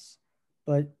 Yes.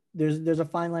 But there's a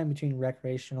fine line between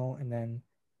recreational and then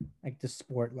like the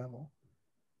sport level.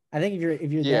 I think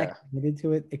if you're that committed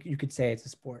to it, you could say it's a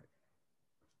sport.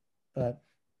 But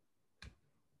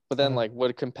then like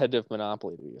would competitive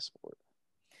Monopoly be a sport?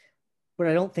 But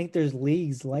I don't think there's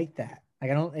leagues like that.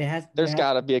 Like there's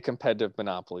got to be a competitive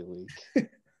Monopoly league.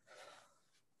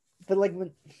 But like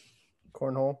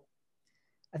cornhole,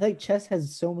 I think chess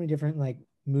has so many different like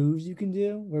moves you can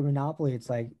do. Where Monopoly, it's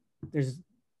like there's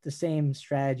the same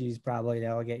strategies probably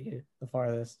that'll get you the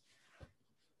farthest.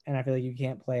 And I feel like you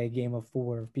can't play a game of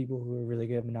 4 of people who are really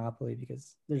good at Monopoly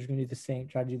because they're just gonna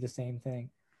try to do the same thing.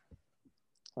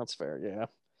 That's fair, yeah.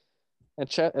 And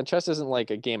chess isn't like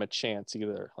a game of chance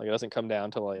either. Like it doesn't come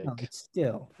down to like, No, it's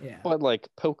still, yeah. but like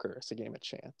poker is a game of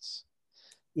chance.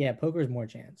 Yeah, poker is more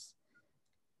chance.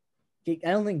 I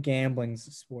don't think gambling's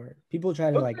a sport. People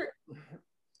try to like,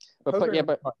 But Poker yeah, is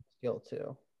but a skill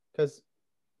too, because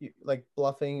you like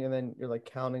bluffing and then you're like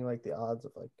counting like the odds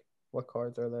of like what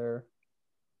cards are there.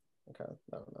 Okay,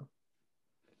 I don't know.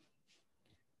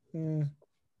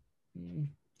 do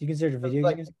you consider video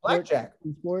Like games blackjack.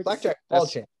 sports? Blackjack, all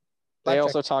That's- chance. they Blackjack,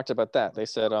 also talked about that. They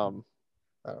said I don't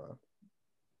know.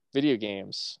 video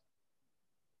games.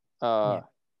 Yeah.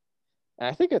 And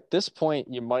I think at this point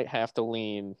you might have to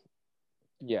lean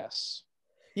yes.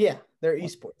 Yeah, they're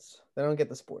esports. They don't get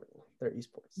the sport. They're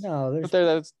esports. No, But they're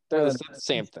the No,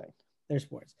 same thing. they're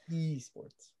sports.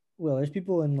 Esports. Well, there's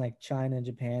people in like China and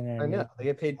Japan that are I know making they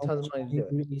get paid so tons much of money to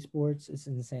do money it. through esports. It's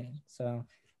insane. So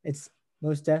it's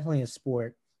most definitely a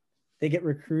sport. They get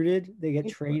recruited, they get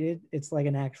Esport. traded. It's like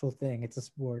an actual thing. It's a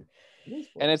sport.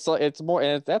 And it's like it's more,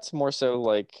 and that's more so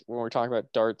like when we're talking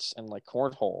about darts and like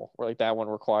cornhole, where like that one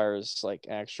requires like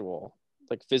actual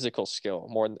like physical skill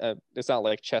more. It's not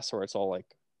like chess where it's all like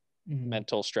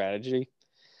mental strategy.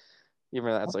 Even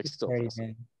though that's like still Dexterity,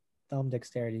 man. Thumb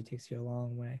dexterity takes you a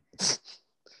long way.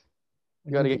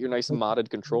 you got to get your nice modded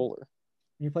controller.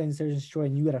 When you're playing Search and Destroy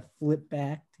and you got to flip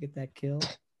back to get that kill.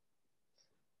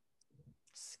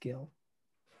 Skill.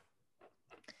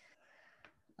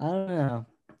 I don't know.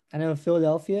 I know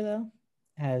Philadelphia though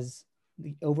has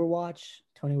the Overwatch.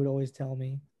 Tony would always tell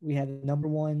me we had the number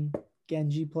 1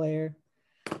 Genji player.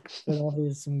 Philadelphia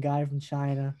is some guy from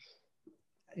China.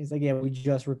 He's like, yeah, we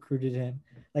just recruited him.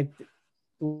 Like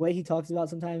the way he talks about it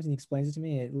sometimes and he explains it to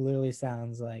me, it literally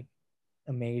sounds like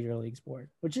a major league sport,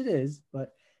 which it is.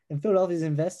 But and Philadelphia is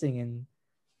investing in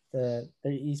their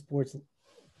esports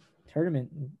tournament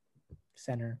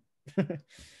center.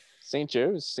 St.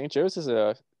 Joe's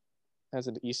has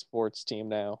an esports team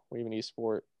now, or even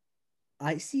esport.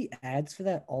 I see ads for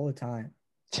that all the time.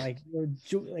 Like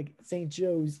like St.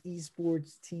 Joe's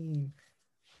esports team.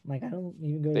 Like I don't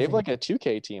even go. They have like a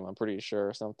 2K team, I'm pretty sure,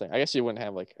 or something. I guess you wouldn't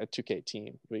have like a 2K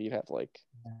team, but you'd have like.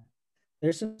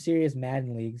 There's some serious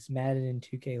Madden leagues, Madden and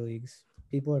 2K leagues.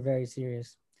 People are very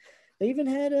serious. They even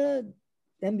had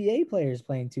NBA players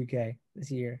playing 2K this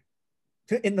year.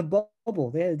 In the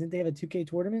bubble, didn't they have a 2K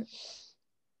tournament?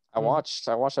 I watched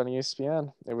on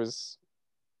ESPN. It was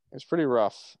pretty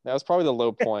rough. That was probably the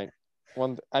low point.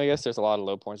 I guess there's a lot of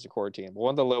low points to core team. But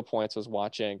one of the low points was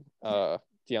watching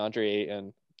DeAndre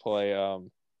Ayton play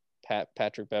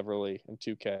Patrick Beverly in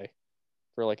 2K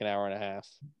for like an hour and a half.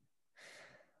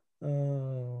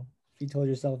 Oh, if you told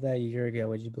yourself that a year ago,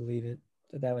 would you believe it?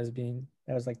 That was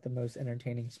like the most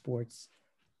entertaining sports.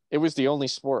 It was the only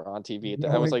sport on TV.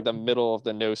 That was like the middle of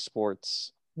the no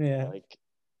sports. Yeah. Like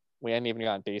we hadn't even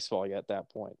gotten baseball yet at that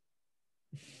point.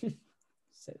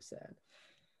 So sad.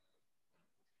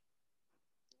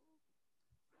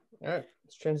 All right,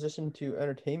 let's transition to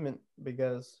entertainment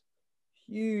because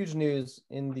huge news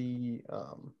in the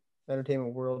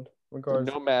entertainment world regards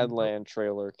the Nomadland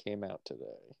trailer came out today.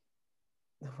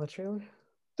 What trailer?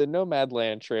 The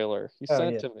Nomadland trailer. You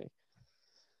sent it to me.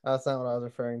 That's not what I was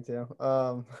referring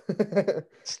to.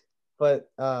 But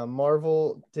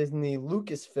Marvel, Disney,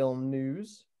 Lucasfilm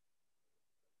news.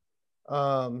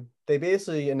 They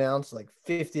basically announced like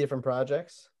 50 different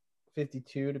projects,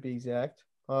 52 to be exact.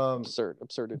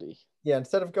 Absurdity. Yeah,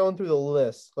 instead of going through the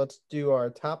list, let's do our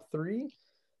top 3.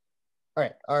 All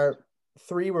right, our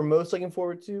 3 we're most looking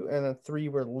forward to, and then 3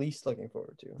 we're least looking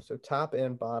forward to. So top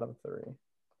and bottom 3.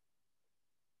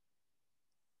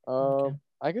 Okay.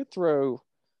 I could throw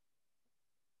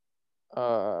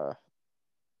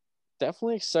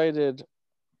definitely excited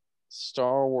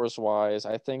Star Wars wise.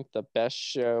 I think the best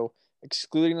show,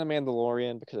 excluding The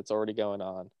Mandalorian because it's already going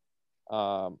on.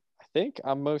 I think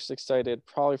I'm most excited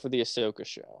probably for the Ahsoka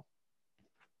show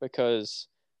because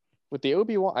with the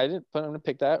Obi-Wan, I'm going to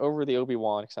pick that over the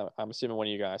Obi-Wan because I'm assuming one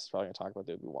of you guys is probably going to talk about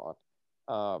the Obi-Wan.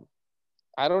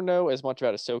 I don't know as much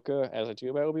about Ahsoka as I do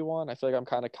about Obi-Wan. I feel like I'm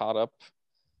kind of caught up.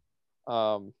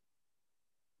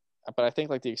 But I think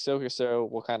like the Ahsoka show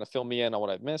will kind of fill me in on what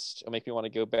I've missed. It'll make me want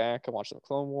to go back and watch the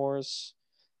Clone Wars,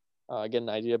 get an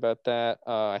idea about that.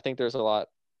 I think there's a lot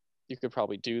you could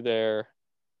probably do there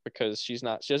because she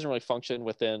doesn't really function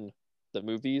within the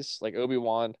movies. Like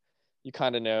Obi-Wan, you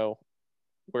kind of know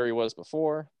where he was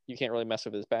before. You can't really mess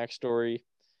with his backstory.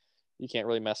 You can't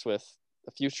really mess with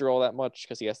the future all that much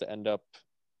because he has to end up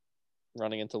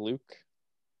running into Luke.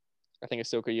 I think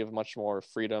Ahsoka, you have much more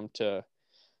freedom to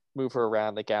move her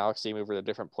around the galaxy, move her to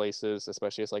different places,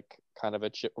 especially as like kind of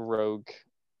a rogue.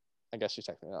 I guess she's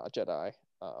technically not a Jedi,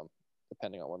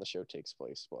 depending on when the show takes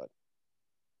place, but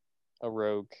a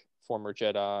rogue former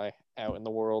Jedi out in the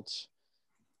world.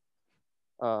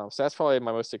 So that's probably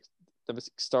the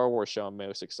Star Wars show I'm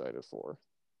most excited for.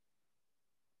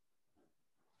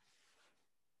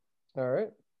 All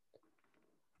right.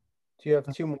 Do you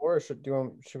have two more, or should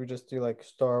we just do like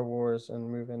Star Wars and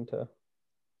move into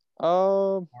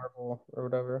Marvel or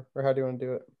whatever? Or how do you want to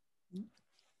do it?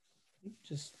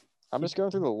 I'm just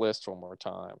going through the list one more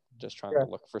time, just trying to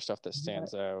look for stuff that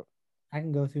stands out. I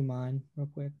can go through mine real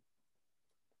quick.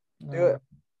 Do it.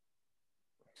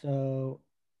 So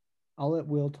I'll let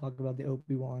Will talk about the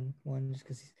Obi-Wan one just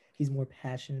because he's more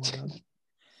passionate about it.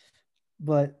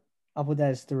 But I'll put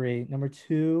that as 3. Number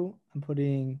 2, I'm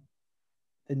putting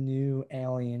the new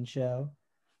Alien show.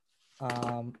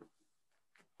 I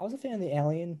was a fan of the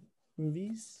Alien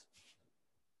movies.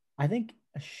 I think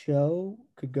a show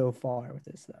could go far with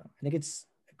this, though. I think it's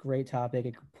a great topic.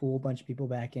 It could pull a bunch of people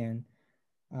back in.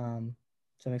 So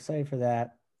I'm excited for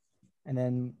that. And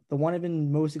then the one I've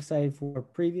been most excited for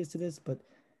previous to this, but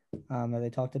that they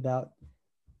talked about,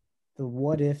 the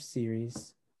What If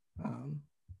series,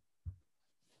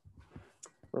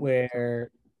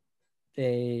 where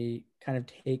they kind of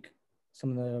take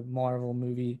some of the Marvel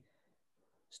movie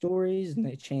stories and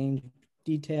they change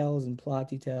details and plot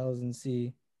details and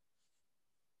see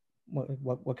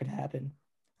what could happen.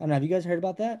 I don't know. Have you guys heard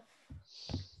about that?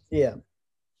 Yeah.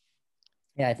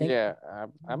 Yeah, I think. Yeah,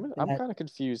 I'm kind of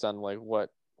confused on like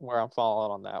where I'm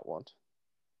falling on that one.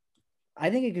 I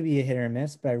think it could be a hit or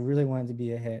miss, but I really want it to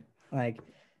be a hit. Like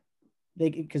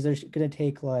because they're gonna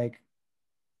take like,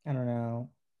 I don't know.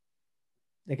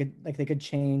 They could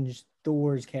change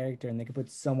Thor's character and they could put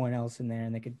someone else in there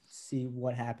and they could see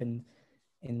what happened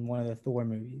in one of the Thor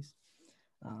movies.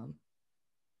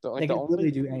 They could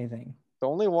really do anything. The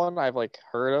only one I've like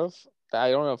heard of that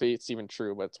I don't know if it's even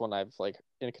true, but it's one I've like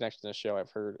in connection to the show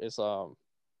I've heard is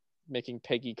making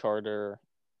Peggy Carter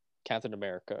Captain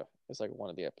America is like one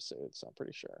of the episodes. I'm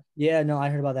pretty sure. Yeah, no, I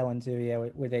heard about that one too. Yeah,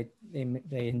 where they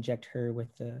inject her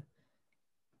with the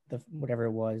whatever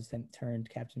it was that turned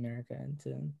Captain America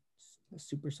into a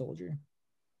super soldier.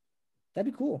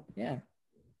 That'd be cool. Yeah,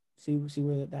 see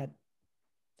where that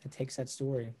takes that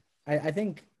story. I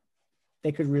think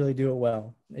they could really do it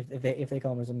well if they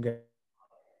come with some good.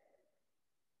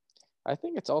 I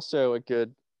think it's also a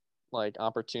good like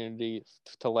opportunity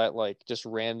to let like just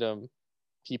random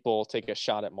people take a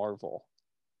shot at Marvel,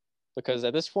 because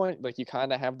at this point like you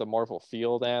kind of have the Marvel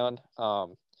feel down.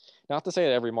 Not to say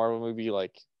that every Marvel movie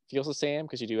like feels the same,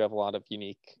 because you do have a lot of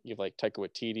unique. You have like Taika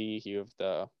Waititi, you have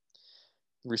the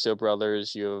Russo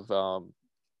brothers, you have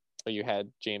you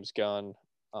had James Gunn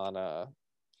on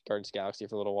Guardians of the Galaxy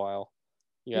for a little while.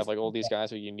 You have like all these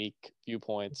guys with unique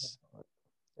viewpoints.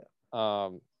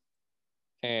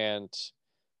 And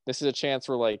this is a chance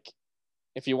where like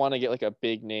if you want to get like a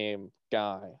big name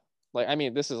guy, like I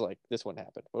mean this wouldn't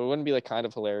happen, but it wouldn't be like kind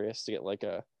of hilarious to get like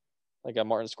a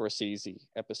Martin Scorsese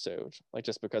episode, like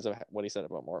just because of what he said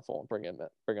about Marvel, and bring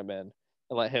him in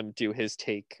and let him do his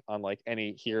take on like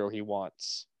any hero he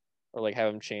wants, or like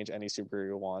have him change any superhero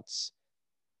he wants,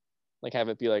 like have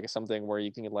it be like something where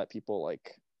you can let people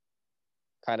like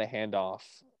kind of hand off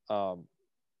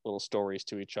little stories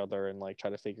to each other and like try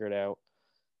to figure it out.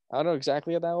 I don't know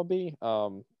exactly how that will be,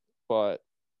 but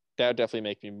that would definitely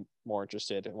make me more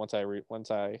interested once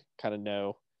I kind of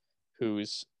know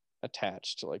who's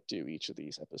attached to like do each of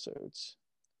these episodes.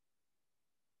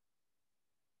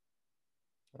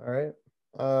 All right.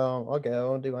 I'll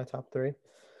go. I'll do my top 3.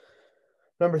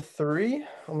 Number 3,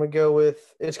 I'm gonna go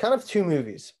with, it's kind of 2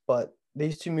 movies, but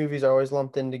these 2 movies are always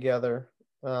lumped in together.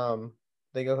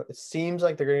 It seems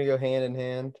like they're gonna go hand in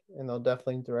hand, and they'll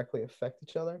definitely directly affect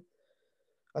each other.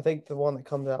 I think the one that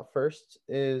comes out first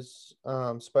is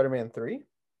Spider-Man 3.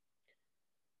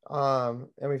 And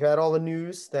we've had all the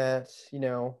news that,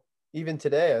 even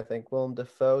today, I think Willem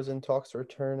Dafoe's in talks to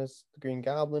return as the Green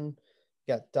Goblin.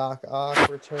 You got Doc Ock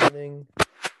returning.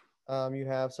 You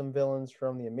have some villains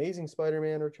from The Amazing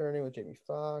Spider-Man returning with Jamie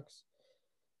Foxx.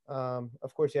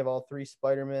 Of course, you have all 3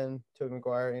 Spider-Men, Tobey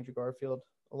Maguire, Andrew Garfield,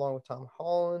 along with Tom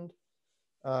Holland.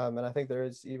 And I think there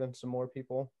is even some more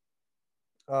people.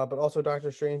 But also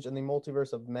Doctor Strange and the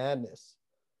Multiverse of Madness.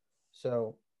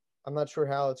 So I'm not sure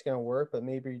how it's going to work, but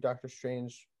maybe Doctor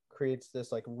Strange creates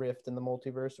this like rift in the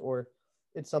multiverse, or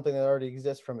it's something that already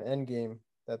exists from Endgame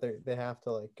that they have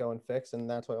to like go and fix, and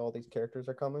that's why all these characters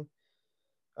are coming.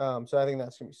 So I think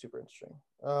that's going to be super interesting.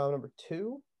 Number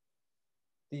 2,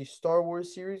 the Star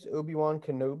Wars series, Obi-Wan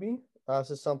Kenobi.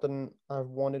 This is something I've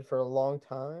wanted for a long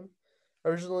time.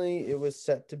 Originally, it was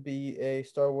set to be a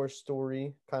Star Wars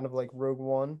story, kind of like Rogue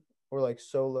One or like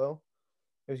Solo.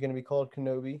 It was going to be called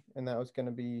Kenobi, and that was going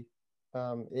to be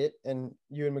it. And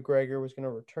Ewan McGregor was going to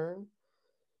return.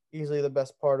 Easily the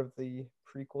best part of the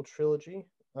prequel trilogy.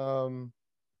 So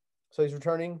he's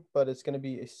returning, but it's going to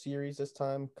be a series this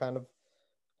time. Kind of,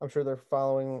 I'm sure they're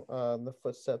following the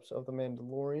footsteps of the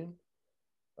Mandalorian.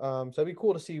 So it'd be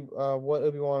cool to see what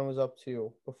Obi-Wan was up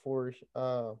to before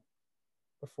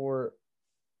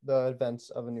the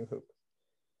events of A New Hope.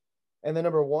 And then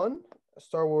number one,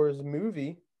 Star Wars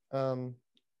movie,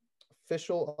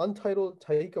 official untitled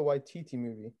Taika Waititi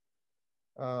movie.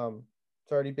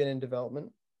 It's already been in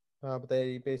development, but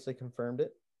they basically confirmed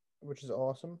it, which is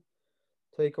awesome.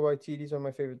 Taika Waititi is one of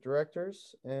my favorite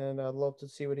directors, and I'd love to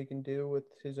see what he can do with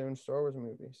his own Star Wars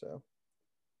movie. So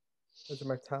those are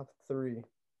my top three.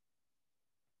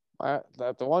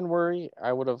 The one worry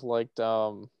I would have liked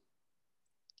for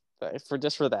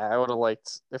that I would have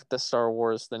liked if the Star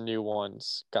Wars the new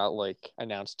ones got like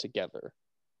announced together.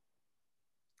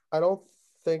 I don't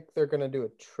think they're gonna do a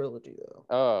trilogy though.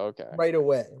 Oh, okay. Right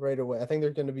away. I think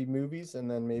they're gonna be movies and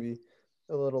then maybe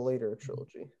a little later a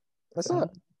trilogy. That's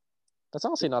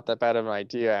honestly not that bad of an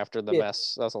idea after the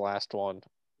mess. That was the last one.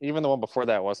 Even the one before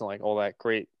that wasn't like all that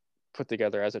great put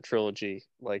together as a trilogy.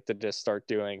 Like to just start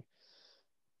doing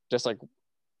just like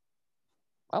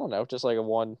I don't know, just like a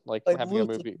one like having a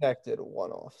movie connected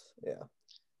one-offs. Yeah.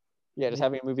 Yeah, just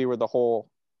having a movie where the whole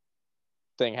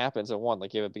thing happens in one,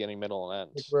 like you have a beginning, middle, and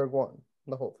end. Like Rogue One,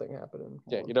 the whole thing happening.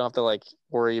 Yeah, you don't have to like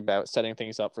worry about setting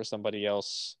things up for somebody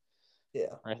else. Yeah.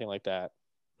 Or anything like that.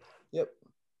 Yep.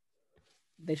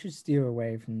 They should steer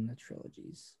away from the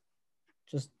trilogies.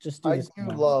 Just do I this. do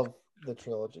love the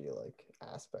trilogy like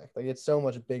aspect. Like it's so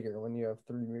much bigger when you have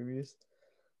three movies.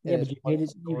 Yeah, but you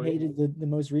hated the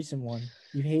most recent one.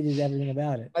 You hated everything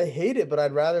about it. I hate it, but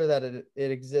I'd rather that it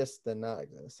exists than not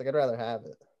exist. Like I'd rather have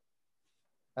it.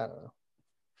 I don't know.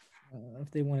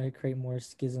 If they want to create more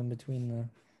schism between the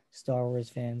Star Wars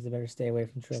fans, they better stay away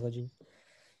from trilogy.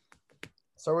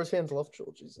 Star Wars fans love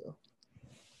trilogies though.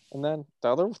 And then the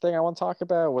other thing I want to talk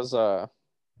about was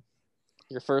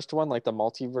your first one, like the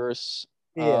multiverse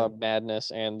madness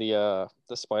and the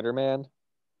Spider-Man.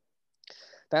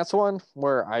 That's one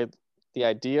where the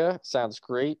idea sounds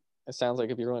great. It sounds like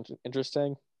it'd be really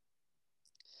interesting.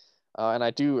 And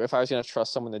if I was going to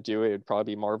trust someone to do it, it'd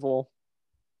probably be Marvel.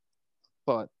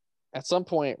 But at some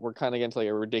point, we're kind of getting to like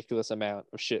a ridiculous amount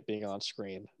of shit being on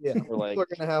screen. Yeah, we're like, people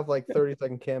are going to have like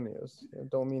 30-second cameos. It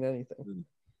don't mean anything.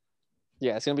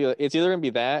 Yeah, it's either gonna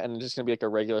be that, and it's just gonna be like a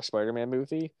regular Spider-Man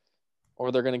movie,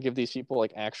 or they're gonna give these people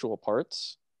like actual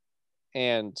parts,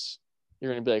 and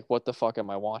you're gonna be like, "What the fuck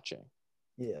am I watching?"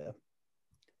 Yeah,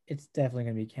 it's definitely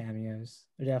gonna be cameos.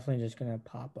 They're definitely just gonna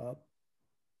pop up.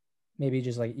 Maybe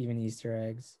just like even Easter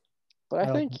eggs. But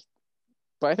I think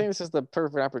this is the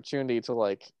perfect opportunity to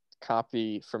like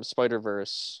copy from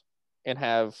Spider-Verse and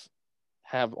have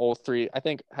all three. I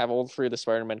think have all three of the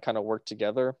Spider-Men kind of work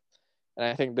together. And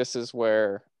I think this is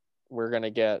where we're going to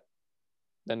get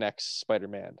the next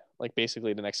Spider-Man, like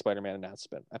basically the next Spider-Man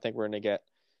announcement. I think we're going to get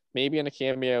maybe in a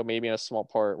cameo, maybe in a small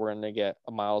part, we're going to get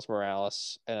a Miles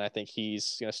Morales. And I think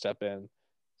he's going to step in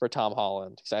for Tom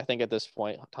Holland. Because I think at this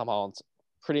point, Tom Holland's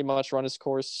pretty much run his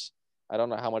course. I don't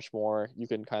know how much more you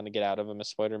can kind of get out of him as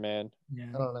Spider-Man. Yeah.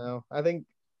 I don't know. I think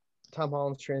Tom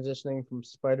Holland's transitioning from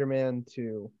Spider-Man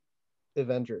to the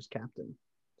Avengers captain.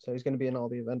 So he's going to be in all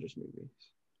the Avengers movies.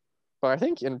 But I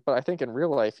think in real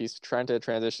life he's trying to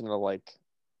transition to like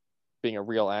being a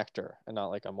real actor and not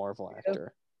like a Marvel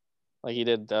actor. Like he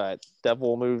did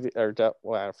Devil movie or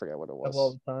I forget what it was.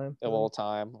 Devil All the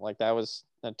Time. Like that was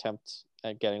an attempt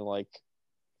at getting like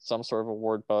some sort of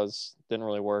award buzz. Didn't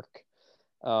really work.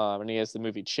 And he has the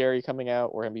movie Cherry coming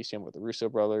out where he's with the Russo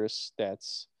brothers.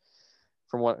 That's,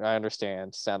 from what I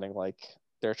understand, sounding like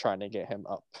they're trying to get him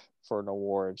up for an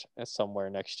award somewhere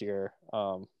next year.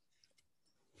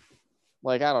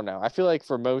 Like, I don't know. I feel like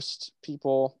for most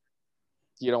people,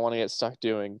 you don't want to get stuck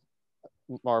doing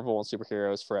Marvel and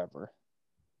superheroes forever.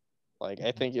 Like,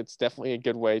 I think it's definitely a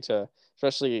good way to,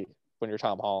 especially when you're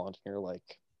Tom Holland, you're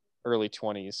like early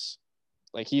 20s.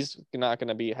 Like, he's not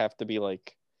going to have to be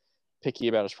like picky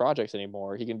about his projects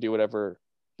anymore. He can do whatever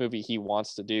movie he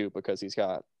wants to do because he's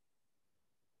got,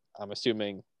 I'm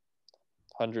assuming,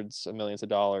 hundreds of millions of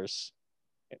dollars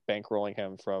bankrolling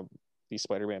him from these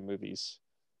Spider-Man movies.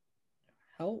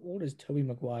 How old is Tobey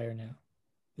Maguire now?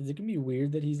 Is it gonna be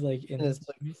weird that he's like in his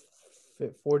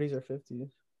 40s or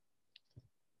 50s?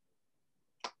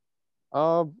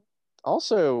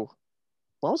 Also,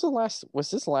 when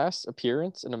was his last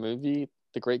appearance in a movie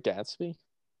The Great Gatsby.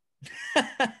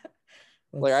 Let's-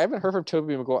 Like I haven't heard from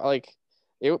Tobey Maguire. Like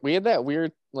we had that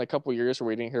weird like couple years where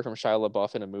we didn't hear from Shia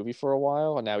LaBeouf in a movie for a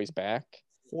while, and now he's back.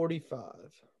 45.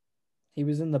 he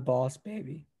was in The Boss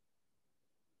Baby.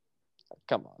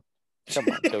 Come on,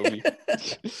 Toby.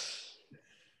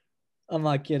 I'm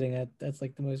not kidding. That's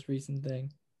like the most recent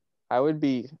thing. I would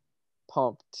be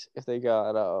pumped if they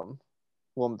got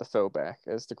Willem Dafoe back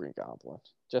as the Green Goblin,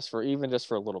 just for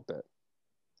a little bit.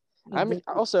 I mean,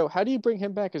 also, how do you bring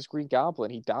him back as Green Goblin?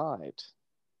 He died.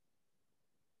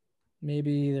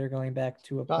 Maybe they're going back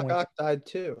to a Doc point. Ock died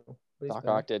too. But he's Doc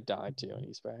back. Ock did die too, and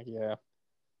he's back. Yeah.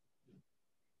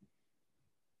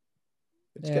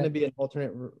 It's Yeah. going to be an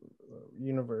alternate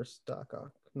universe Doc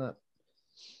Ock, not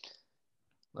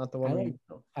the one we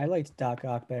know. I liked Doc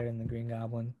Ock better than the Green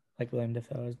Goblin, like William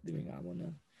Dafoe as the Green Goblin.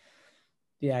 Though.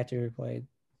 The actor who played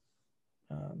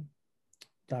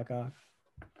Doc Ock.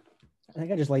 I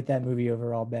think I just like that movie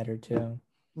overall better too.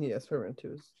 Yeah, Spider-Man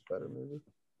 2 is a better movie.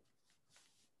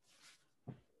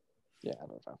 Yeah,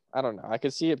 I don't know. I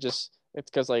could see it's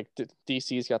because like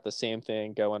DC's got the same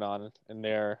thing going on in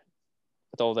there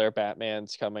with all their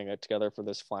Batmans coming together for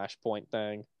this Flashpoint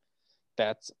thing.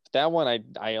 That one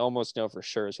I almost know for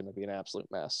sure is going to be an absolute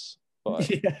mess. But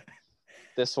Yeah.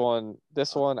 this one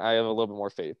I have a little bit more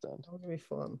faith in. That's going to be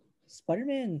fun.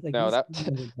 Spider-Man, like No, these that movies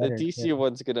are the better, DC too.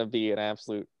 one's going to be an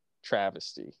absolute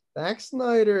travesty. Zack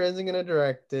Snyder isn't going to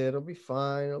direct it. It'll be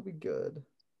fine. It'll be good.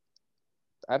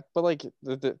 But like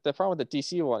the problem with the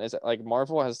DC one is that like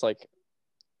Marvel has like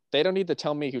they don't need to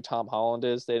tell me who Tom Holland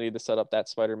is. They need to set up that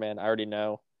Spider-Man. I already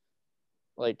know.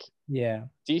 Like Yeah.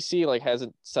 DC like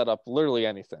hasn't set up literally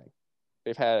anything.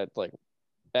 They've had like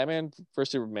Batman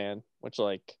vs Superman, which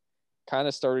like kind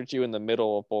of started you in the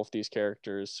middle of both these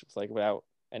characters, like without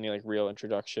any like real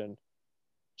introduction.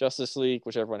 Justice League,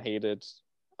 which everyone hated,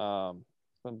 and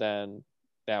then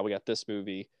now we got this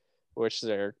movie, which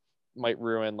they might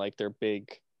ruin like their big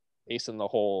ace in the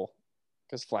hole,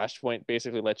 because Flashpoint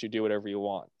basically lets you do whatever you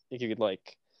want. You could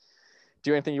like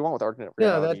do anything you want with alternate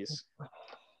realities.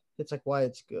 It's like why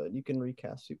it's good. You can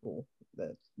recast people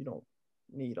that you don't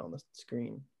need on the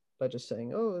screen by just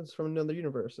saying, "Oh, it's from another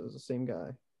universe. It's the same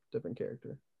guy, different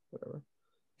character, whatever."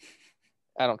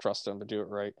 I don't trust them to do it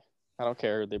right. I don't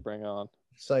care who they bring on.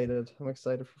 I'm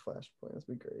excited for Flashpoint. This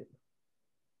will be great.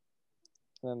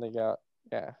 And then they got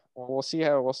Well, we'll see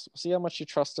how much you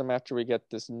trust them after we get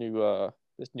this new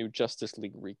Justice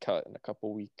League recut in a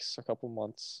couple weeks, a couple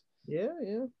months. Yeah.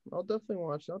 I'll definitely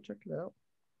watch it. I'll check it out.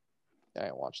 I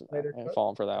ain't watching that. I ain't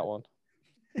falling for that one.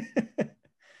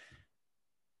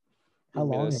 How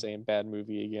long? The same bad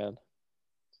movie again.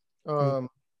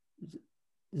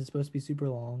 Is it supposed to be super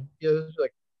long? Yeah, this is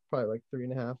like probably like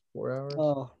 3.5, 4 hours.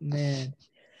 Oh man,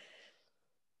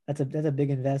 that's a big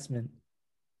investment.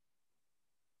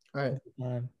 All right.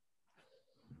 Time.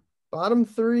 Bottom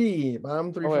three.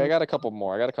 Oh wait, I got a couple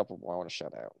more. I want to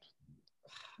shout out.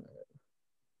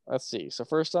 Let's see. So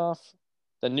first off,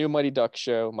 the new Mighty Ducks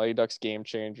show, Mighty Ducks Game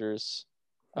Changers.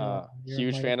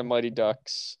 Huge fan of Mighty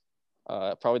Ducks.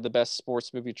 Probably the best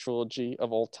sports movie trilogy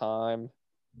of all time.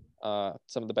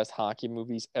 Some of the best hockey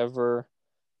movies ever.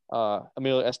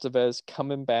 Emilio Estevez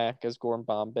coming back as Gordon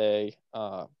Bombay.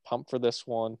 Pumped for this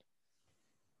one.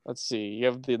 Let's see. You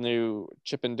have the new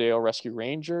Chip 'n Dale Rescue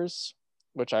Rangers,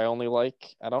 which I only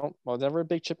like. I was never a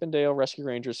big Chip 'n Dale Rescue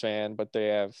Rangers fan, but they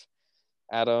have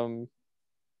Andy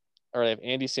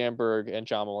Samberg and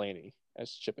John Mulaney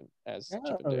as Chip 'n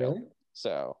Dale. Really?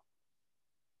 So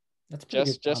that's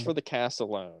just for the cast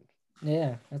alone.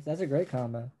 Yeah, that's a great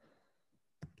combo.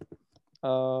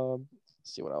 Let's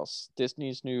see what else.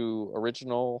 Disney's new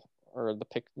original, or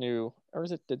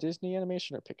is it the Disney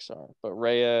animation or Pixar? But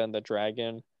Raya and the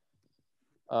Dragon.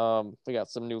 We got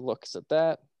some new looks at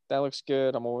that. That looks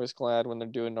good. I'm always glad when they're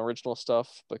doing original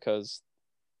stuff, because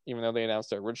even though they announced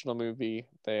their original movie,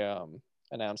 they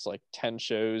announced like 10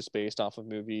 shows based off of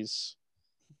movies,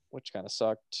 which kind of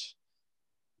sucked.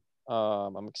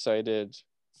 I'm excited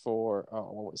for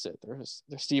what was it? There's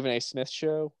the Stephen A. Smith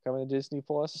show coming to Disney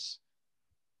Plus.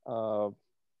 Love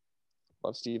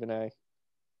Stephen A.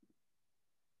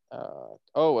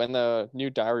 And the new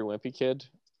Diary Wimpy Kid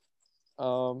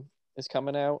is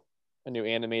coming out. A new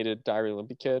animated Diary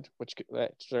Wimpy Kid, which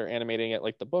they're animating it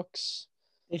like the books.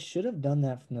 They should have done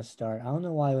that from the start. I don't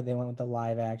know why they went with the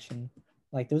live action.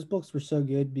 Like those books were so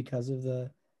good because of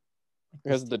the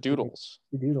doodles.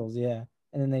 The doodles, yeah.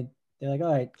 And then they're like,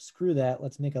 all right, screw that.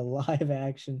 Let's make a live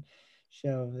action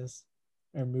show of this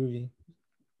or movie.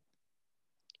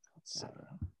 Let's see.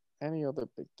 Any other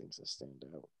big things that stand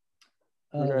out?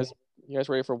 You guys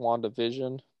ready for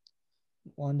WandaVision?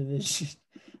 WandaVision.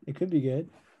 It could be good.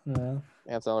 No.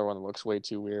 That's another one that looks way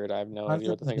too weird. I have no idea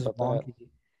what to Concept think is about that. wonky.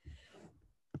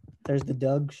 There's the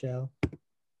Doug show.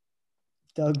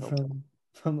 Doug Oh.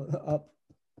 from Up.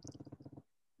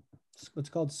 What's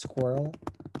it called? Squirrel.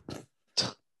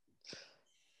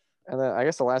 And then I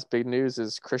guess the last big news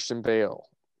is Christian Bale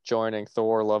joining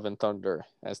Thor: Love and Thunder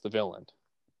as the villain.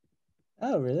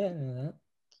 Oh, really? I didn't know that.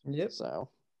 Yep. So,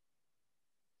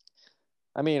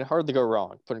 I mean, hard to go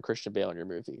wrong putting Christian Bale in your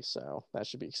movie. So that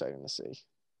should be exciting to see.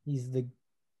 He's the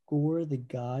Gore the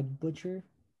God Butcher.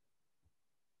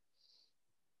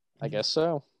 I guess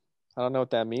so. I don't know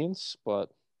what that means, but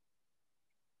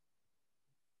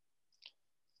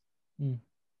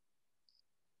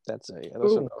that's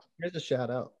Ooh, here's a shout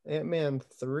out. Ant-Man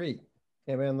 3.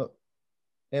 Ant-Man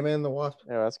the Wasp.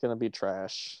 yeah, that's gonna be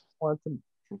trash. Quantum.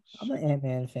 I'm an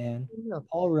Ant-Man fan. Yeah.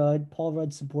 Paul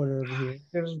Rudd supporter over here.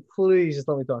 Please just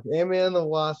let me talk. Ant-Man the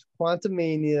Wasp,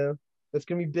 Quantumania. That's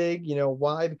gonna be big. You know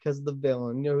why? Because of the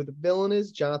villain. You know who the villain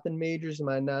is? Jonathan Majors. You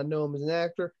might not know him as an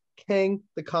actor. Kang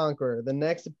the Conqueror, the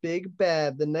next big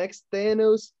bad, the next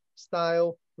Thanos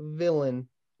style villain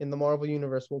in the Marvel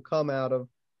universe will come out of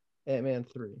Ant-Man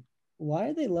 3. Why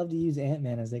do they love to use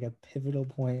Ant-Man as like a pivotal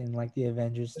point in like the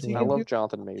Avengers story? I love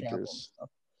Jonathan Majors.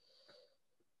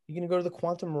 You're gonna go to the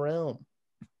quantum realm.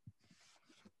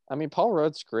 I mean, Paul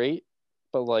Rudd's great,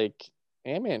 but like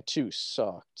Ant-Man 2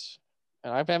 sucked.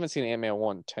 And I haven't seen Ant-Man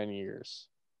 1 in 10 years.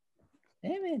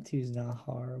 Ant-Man 2 is not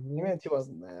horrible. Ant-Man 2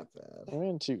 wasn't that bad.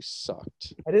 Ant-Man 2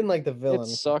 sucked. I didn't like the villain. It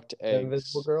sucked The eggs.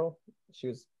 Invisible Girl. She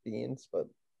was beans, but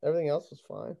everything else was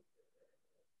fine.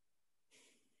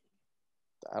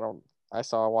 I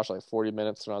watched like 40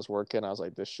 minutes when I was working. I was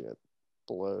like, this shit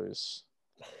blows.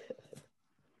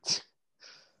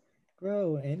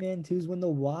 Bro, Ant-Man 2 is when the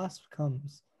Wasp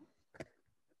comes.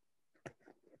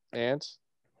 And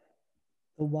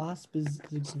The Wasp is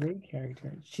a great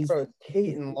character. She's Bro,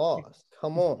 Kate and Lost.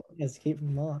 Come on. Escape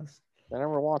from Lost. I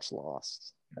never watched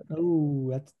Lost.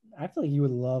 Oh, I feel like you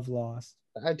would love Lost.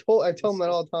 I tell them that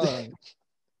all the time.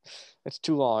 It's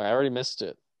too long. I already missed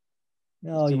it.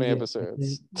 No, Too you many didn't.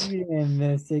 episodes. You didn't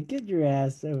miss it. Get your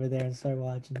ass over there and start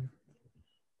watching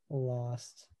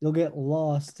Lost. You'll get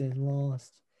lost in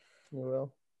Lost. You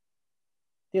will.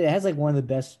 Dude, it has like one of the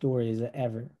best stories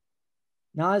ever.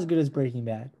 Not as good as Breaking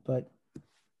Bad, but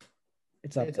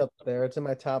it's up. It's up there. It's in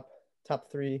my top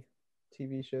 3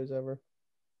 TV shows ever.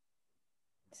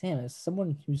 Sam, as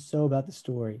someone who's so about the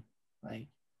story, like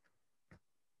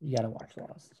you gotta watch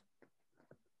Lost.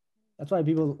 That's why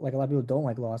people like a lot of people don't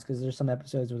like Lost because there's some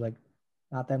episodes where like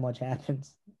not that much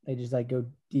happens. They just like go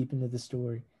deep into the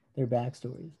story, their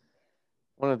backstories.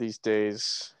 One of these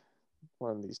days.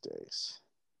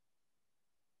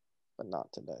 But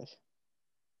not today.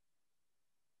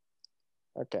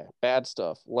 Okay, bad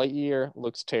stuff. Lightyear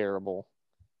looks terrible.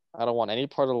 I don't want any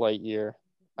part of Lightyear.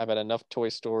 I've had enough Toy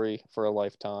Story for a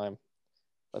lifetime.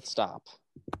 Let's stop.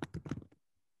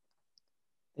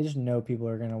 They just know people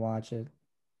are gonna watch it.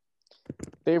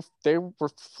 They were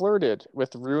flirted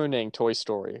with ruining Toy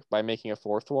Story by making a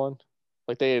fourth one.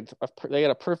 Like they had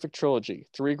a perfect trilogy,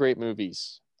 3 great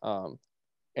movies.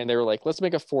 And they were like, let's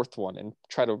make a fourth one and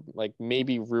try to like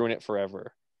maybe ruin it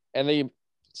forever. And they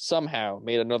somehow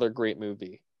made another great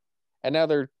movie. And now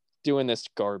they're doing this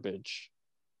garbage.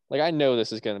 Like I know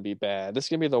this is gonna be bad. This is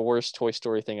gonna be the worst Toy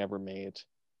Story thing ever made.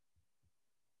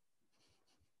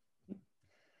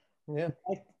 Yeah.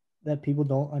 That people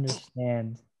don't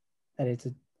understand that it's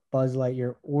a Buzz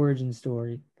Lightyear origin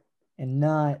story and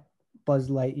not Buzz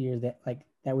Lightyear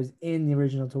that was in the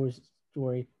original Toy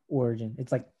Story origin.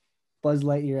 It's like Buzz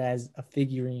Lightyear as a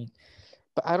figurine.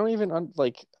 But I don't even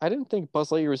I didn't think Buzz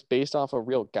Lightyear was based off a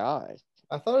real guy.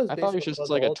 I thought it was just Buzz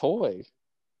like Aldrin. a toy.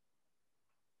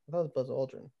 I thought it was Buzz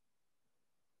Aldrin.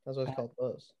 That's what it's called,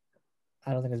 Buzz.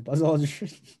 I don't think it's Buzz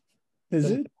Aldrin. Is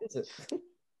it? Is it?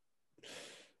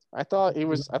 I thought it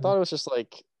was just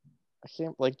like I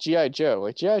can't like G.I. Joe.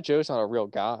 Like G.I. Joe's not a real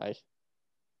guy.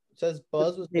 It says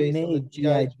Buzz was They based on the made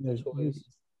G.I. Joe Joe toys. movies.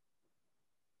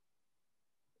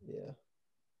 Yeah.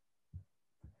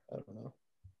 I don't know.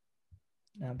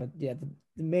 No, but yeah, the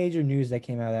major news that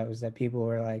came out of that was that people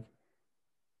were like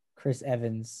Chris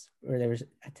Evans, or they were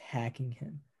attacking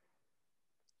him.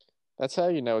 That's how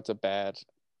you know it's a bad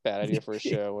idea for a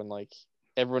show when like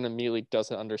everyone immediately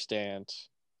doesn't understand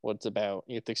what it's about.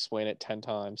 You have to explain it 10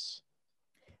 times.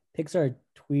 Pixar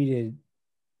tweeted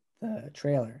the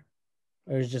trailer.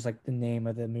 It was just like the name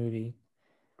of the movie.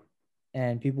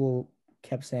 And people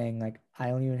kept saying like, I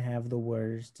don't even have the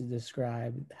words to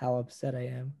describe how upset I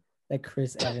am that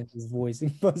Chris Evans is voicing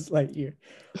Buzz Lightyear.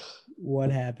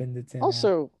 What happened to Tim Also,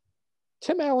 Allen?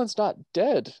 Tim Allen's not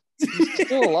dead. He's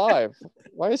still alive.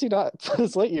 Why is he not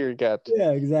Buzz Lightyear again?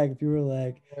 Yeah, exactly. People were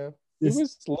like, Yeah. He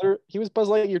was Buzz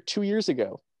Lightyear 2 years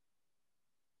ago.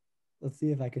 let's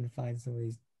see if I can find some of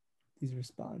these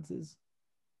responses.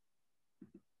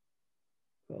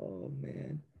 Oh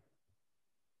man.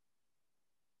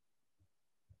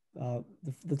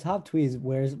 The top tweet is,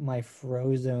 where's my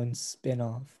Frozone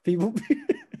spinoff? People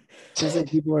just like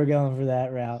people are going for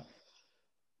that route.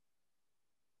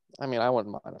 I mean, I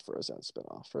wouldn't mind a Frozone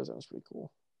spinoff. Frozone's pretty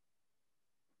cool.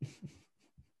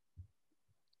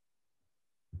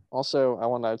 Also, I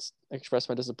want to express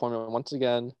my disappointment once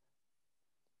again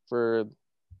for,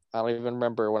 I don't even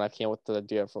remember when I came up with the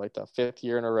idea for like the 5th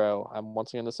year in a row. I'm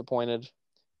once again disappointed.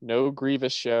 No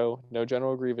Grievous show, no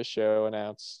General Grievous show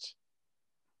announced.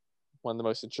 One of the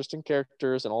most interesting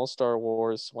characters in all Star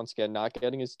Wars, once again, not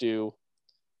getting his due.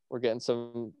 We're getting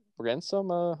some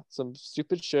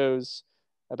stupid shows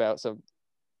about some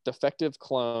defective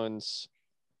clones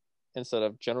instead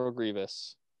of General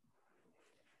Grievous.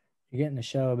 You're getting a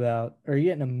show about, or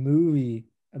you're getting a movie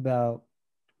about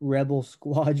Rebel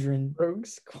Squadron. Rogue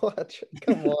Squadron.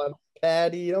 Come on,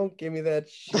 Patty. Don't give me that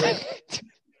shit.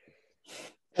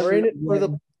 We're in it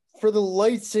for the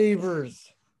lightsabers.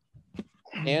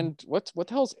 And what the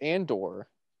hell's Andor?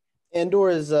 Andor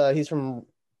is he's from.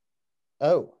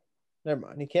 Oh, never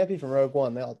mind. He can't be from Rogue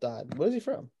One. They all died. What is he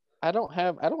from? I don't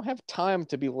have time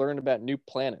to be learning about new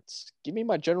planets. Give me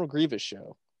my General Grievous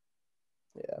show.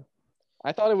 Yeah.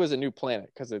 I thought it was a new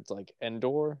planet because it's like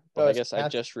Endor, but I guess I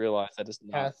just realized that it's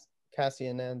not.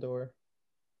 Cassian Andor.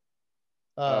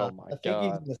 Oh my I think god!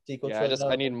 he's in the sequel. Yeah,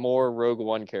 I need more Rogue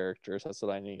One characters. That's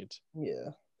what I need.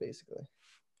 Yeah, basically.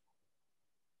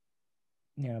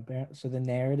 Yeah, so the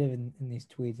narrative in these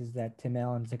tweets is that Tim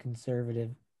Allen's a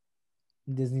conservative.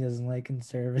 Disney doesn't like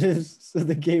conservatives, so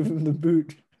they gave him the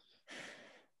boot.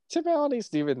 Tim Allen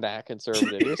isn't even that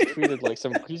conservative. He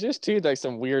just tweeted like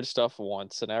some weird stuff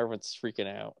once, and everyone's freaking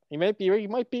out. He might be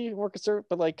more conservative,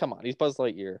 but like, come on, he's Buzz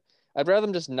Lightyear. I'd rather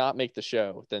him just not make the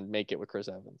show than make it with Chris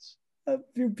Evans.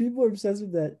 People are obsessed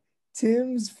with that.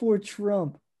 Tim's for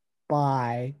Trump.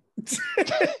 Bye.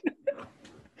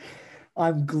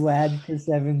 I'm glad Chris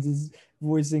Evans is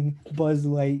voicing Buzz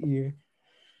Lightyear.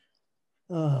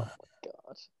 Oh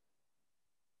God.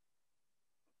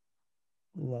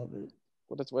 Love it.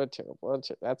 What a terrible.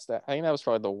 That's that. I think that was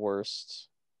probably the worst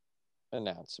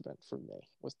announcement for me.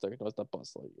 Was the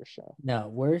Buzz Lightyear show. No,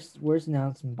 worst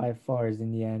announcement by far is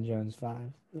Indiana Jones 5.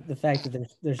 The fact that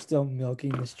they're still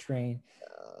milking this train.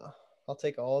 I'll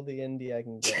take all the indie I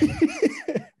can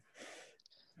get.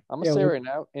 I'm gonna say right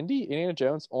now, Indiana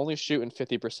Jones only shooting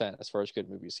 50% as far as good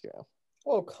movies go.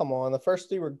 Oh, come on. The first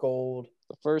 3 were gold.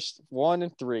 The first 1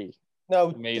 and 3.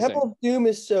 No, amazing. Temple of Doom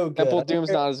is so good. Temple of Doom's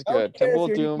not as good. Temple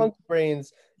of Doom. Monkey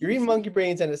Brains. You're eating Monkey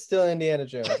Brains and it's still Indiana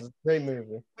Jones. It's a great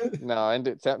movie. No,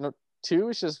 and 2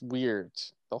 is just weird.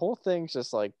 The whole thing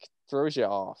just like throws you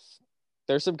off.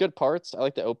 There's some good parts. I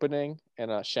like the opening in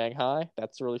Shanghai.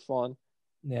 That's really fun.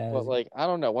 Yeah. But like, I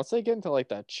don't know. Once they get into like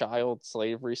the child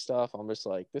slavery stuff, I'm just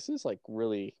like, this is like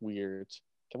really weird.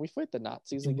 Can we fight the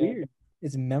Nazis again? Weird.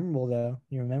 It's memorable though.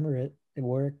 You remember it. It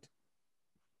worked.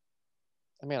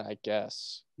 I mean, I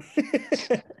guess.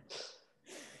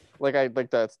 Like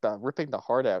that ripping the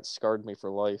heart out scarred me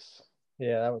for life.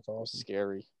 Yeah, that was awesome. It was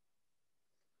scary.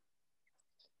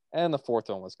 And the 4th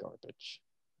one was garbage.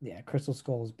 Yeah, Crystal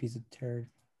Skull is a piece of turd.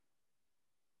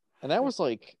 And that was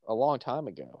like a long time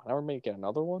ago. Now we're making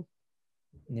another one.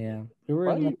 Yeah, we were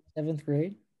in 7th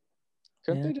grade.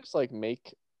 Couldn't they just like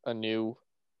make a new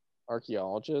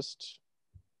archaeologist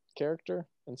character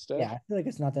instead? Yeah, I feel like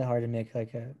it's not that hard to make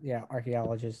like a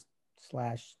archaeologist /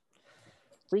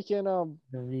 freaking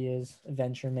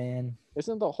adventure man.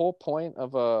 Isn't the whole point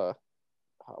of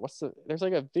there's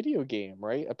like a video game,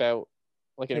 right, about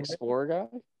like an explorer guy?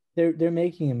 They're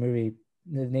making a movie,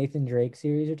 the Nathan Drake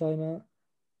series you're talking about.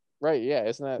 Right, yeah,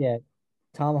 isn't that? Yeah,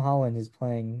 Tom Holland is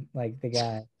playing like the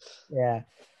guy. Yeah,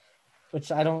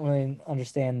 which I don't really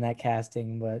understand that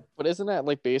casting, but isn't that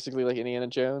like basically like Indiana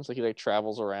Jones? Like he like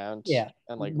travels around,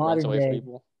 and like runs away from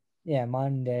people. Yeah,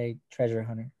 modern day treasure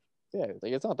hunter. Yeah,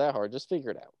 like it's not that hard. Just figure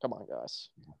it out. Come on, guys.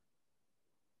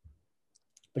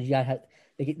 But you gotta have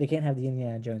they can't have the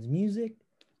Indiana Jones music.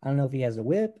 I don't know if he has a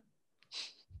whip.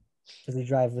 Does he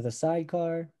drive with a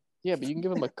sidecar? Yeah, but you can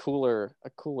give him a cooler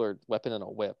weapon than a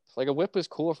whip. Like a whip is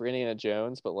cool for Indiana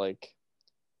Jones, but like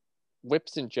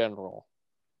whips in general,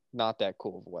 not that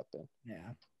cool of a weapon.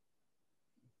 Yeah.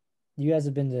 You guys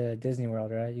have been to Disney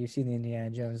World, right? You've seen the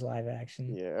Indiana Jones live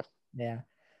action. Yeah. Yeah.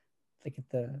 Like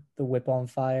the whip on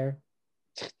fire.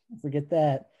 Forget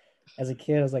that. As a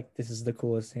kid, I was like, this is the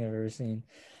coolest thing I've ever seen.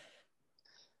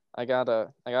 I got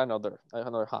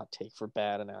another hot take for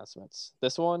bad announcements.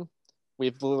 This one,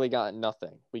 we've literally got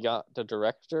nothing. We got the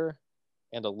director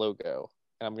and a logo,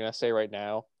 and I'm gonna say right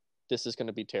now, this is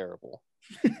gonna be terrible.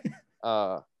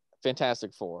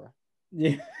 Fantastic Four.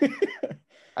 Yeah.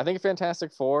 I think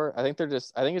Fantastic Four. I think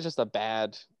it's just a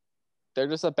bad. They're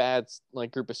just a bad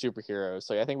like group of superheroes.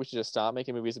 So I think we should just stop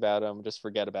making movies about them. Just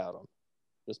forget about them.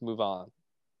 Just move on.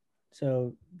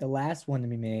 So the last one to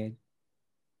be made,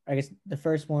 I guess the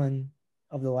first one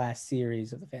of the last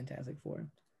series of the Fantastic Four,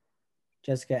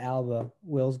 Jessica Alba,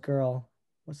 Will's girl.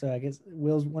 So I guess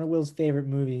one of Will's favorite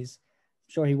movies.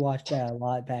 I'm sure he watched that a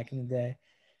lot back in the day.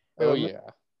 Oh what yeah.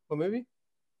 What movie?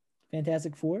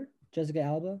 Fantastic Four, Jessica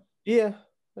Alba. Yeah,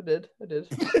 I did.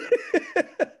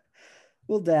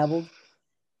 We'll dabbled.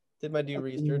 Did my due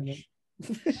research.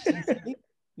 Sin City.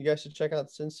 You guys should check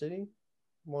out Sin City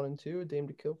 1 and 2. A Dame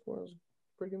to Kill For. It was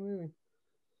a pretty good movie.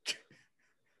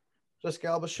 Jessica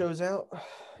Alba shows out.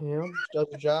 She does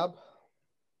her job.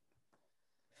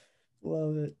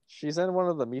 Love it. She's in one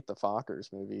of the Meet the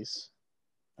Fockers movies.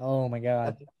 Oh my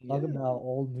god. Yeah. Talk about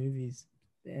old movies.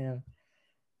 Damn.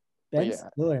 But Ben yeah.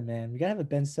 Stiller, man. We gotta have a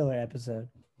Ben Stiller episode.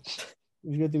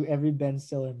 We go through every Ben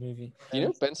Stiller movie. You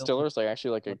know, Ben Stiller's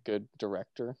actually like a good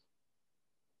director.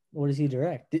 What does he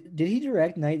direct? Did he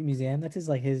direct Night Museum? That's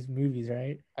his movies,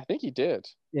 right? I think he did.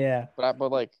 Yeah. But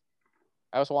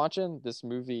I was watching this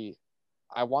movie.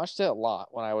 I watched it a lot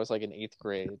when I was like in 8th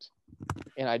grade,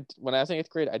 and when I was in 8th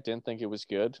grade, I didn't think it was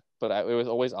good, but it was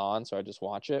always on, so I just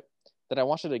watch it. Then I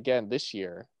watched it again this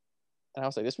year, and I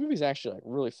was like, this movie's actually like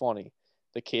really funny.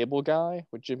 The Cable Guy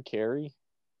with Jim Carrey,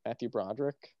 Matthew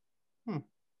Broderick.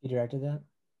 He directed that?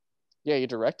 Yeah, he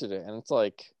directed it, and it's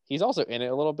like he's also in it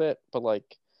a little bit, but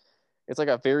like it's like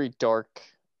a very dark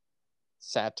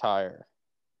satire.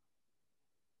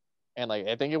 And like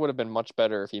I think it would have been much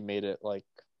better if he made it like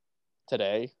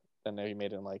today than if he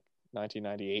made it in like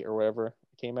 1998 or whatever it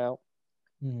came out.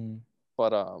 Hmm.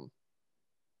 But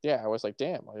yeah, I was like,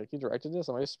 damn, like he directed this.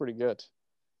 I mean, it's pretty good.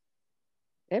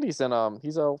 And he's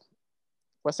a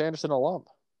Wes Anderson alum.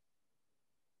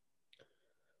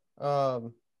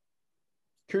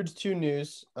 Croods 2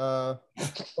 news.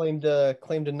 Claimed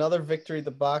another victory at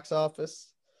the box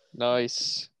office.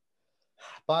 Nice.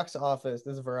 Box office.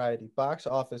 This is Variety. Box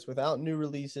office without new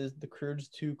releases. The Croods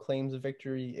 2 claims a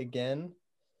victory again.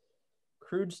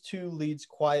 Croods 2 leads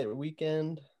Quiet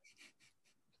Weekend.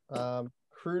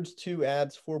 Croods 2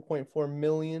 adds 4.4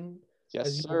 million.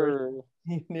 Yes, sir.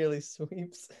 He nearly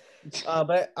sweeps.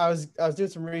 But I was doing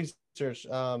some research.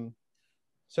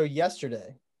 So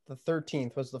yesterday, the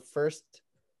 13th, was the first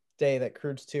day that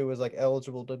Croods 2 was like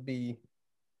eligible to be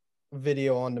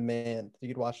video on demand. You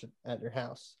could watch it at your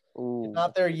house. Ooh. It's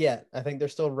not there yet. I think they're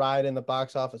still riding the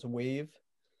box office wave.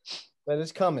 But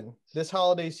it's coming. This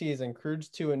holiday season, Croods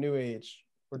 2 A New Age.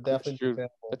 We're definitely Shoot,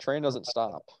 the train doesn't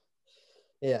stop.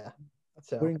 Yeah.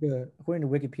 So According to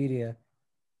Wikipedia,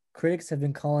 critics have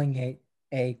been calling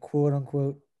a quote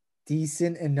unquote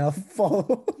decent enough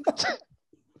follow.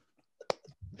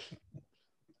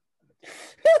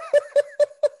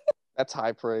 That's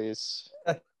high praise.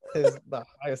 is the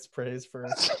highest praise for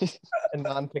a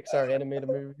non-Pixar animated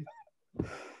movie.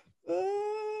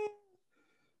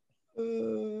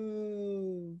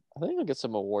 I think I'll get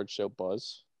some award show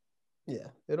buzz. Yeah,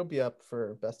 it'll be up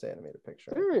for best animated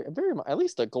picture. Very at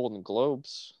least the Golden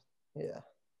Globes. Yeah.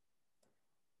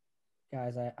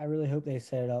 Guys, I really hope they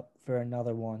set it up for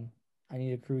another one. I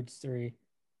need a Croods 3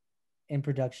 in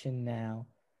production now.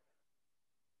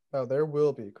 Oh, there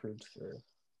will be Croods 3.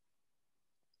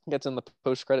 Gets in the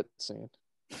post-credit scene.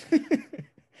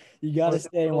 You gotta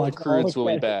stay and watch. Croods will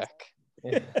be back.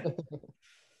 Yeah.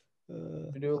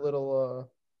 We do a little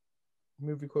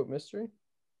movie quote mystery.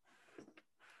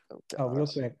 Oh, real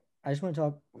quick, I just want to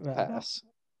talk about Pass.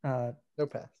 No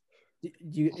pass.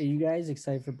 are you guys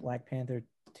excited for Black Panther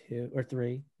 2 or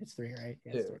 3? It's 3, right?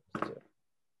 Yeah,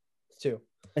 Two.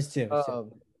 It's two. It's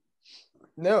 2.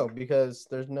 No, because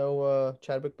there's no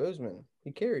Chadwick Boseman.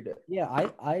 He carried it. Yeah,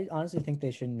 I honestly think they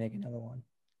shouldn't make another one.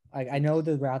 I know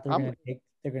the route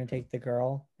they're gonna take the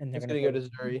girl and they're He's gonna go to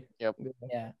Zuri. Yep.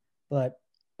 Yeah, but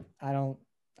I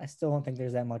still don't think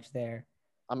there's that much there.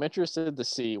 I'm interested to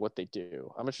see what they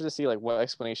do. I'm interested to see like what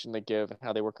explanation they give and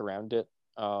how they work around it.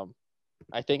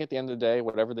 I think at the end of the day,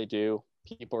 whatever they do,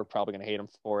 people are probably going to hate them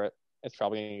for it. It's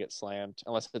probably going to get slammed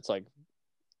unless it's like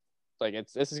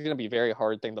this is going to be a very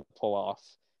hard thing to pull off.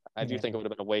 I do think it would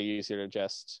have been way easier to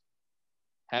just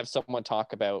have someone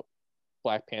talk about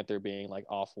Black Panther being like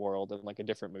off-world and like a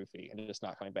different movie and just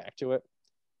not coming back to it.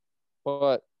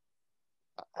 But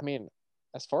I mean,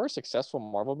 as far as successful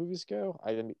Marvel movies go,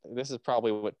 this is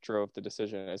probably what drove the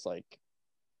decision. Is like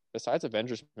besides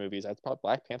Avengers movies, I'd probably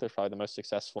Black Panther is probably the most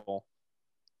successful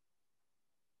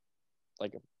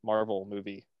like Marvel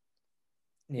movie.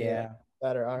 Yeah.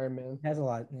 Better Iron Man. Has a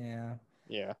lot. Yeah.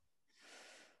 Yeah.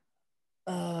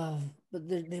 But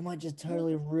they might just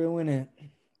totally ruin it.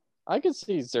 I could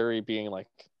see Zuri being like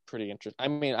pretty interesting. I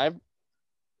mean,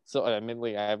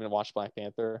 admittedly I haven't watched Black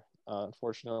Panther,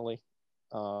 unfortunately.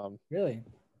 Really?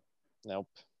 Nope.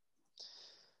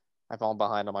 I've fallen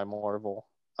behind on my Marvel.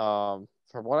 From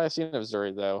what I've seen of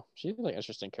Zuri though, she's a really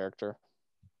interesting character.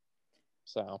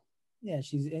 So Yeah,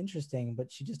 she's interesting,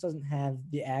 but she just doesn't have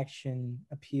the action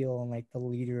appeal and like the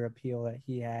leader appeal that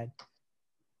he had.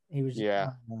 He was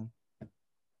the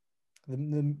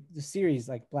series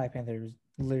like Black Panther was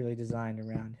literally designed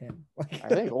around him. I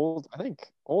think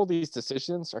all these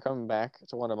decisions are coming back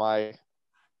to one of my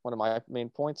main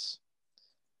points.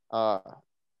 I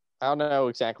don't know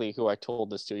exactly who I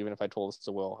told this to, even if I told this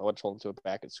to Will. I would have told him to it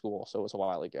back at school, so it was a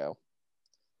while ago.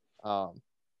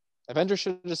 Avengers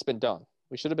should have just been done.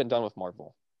 We should have been done with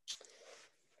Marvel.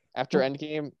 After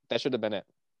Endgame, that should have been it.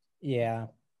 Yeah.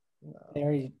 They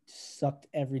already sucked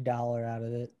every dollar out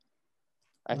of it.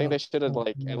 I think they should have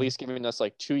like at least given us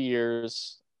like 2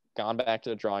 years, gone back to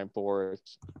the drawing board,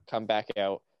 come back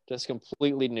out, just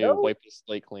completely new, wipe the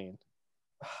slate clean.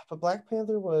 But Black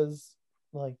Panther was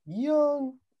like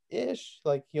young-ish.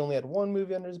 Like he only had one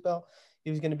movie under his belt. He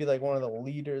was going to be like one of the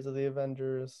leaders of the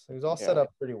Avengers. It was all set up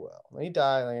pretty well. When he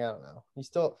died, like, I don't know. You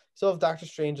still have Doctor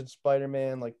Strange and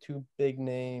Spider-Man, like two big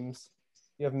names.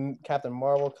 You have Captain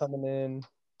Marvel coming in.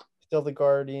 Still the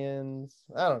Guardians.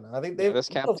 I don't know. I think this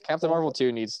Captain Marvel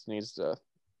 2 needs to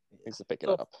pick it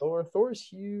up. Thor's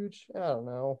huge. I don't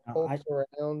know. Hulk's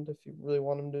around if you really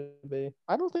want him to be.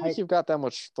 I don't think you've got that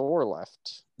much Thor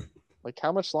left. Like,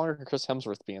 how much longer can Chris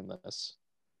Hemsworth be in this?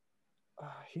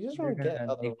 He just don't get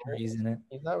other roles in it.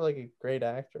 He's not really a great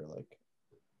actor, like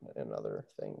in other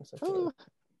things. I feel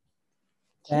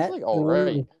that like all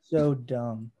right. So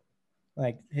dumb.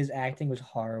 Like his acting was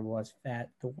horrible as Fat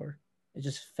Thor. It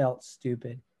just felt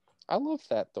stupid. I love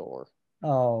Fat Thor.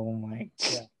 Oh my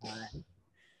god.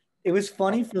 It was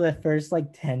funny for the first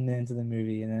like 10 minutes of the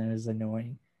movie, and then it was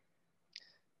annoying.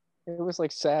 It was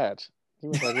like sad. He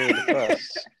was like really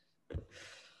depressed.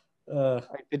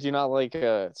 Did you not like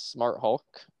Smart Hulk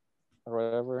or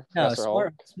whatever? No,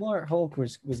 Smart Hulk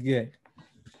was good.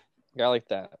 Yeah, I like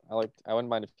that. I wouldn't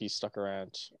mind if he stuck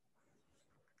around.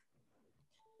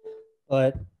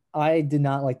 But I did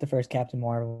not like the first Captain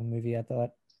Marvel movie. I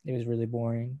thought it was really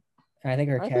boring. And I think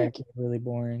her character was really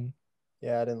boring.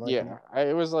 Yeah, I didn't like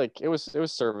it. It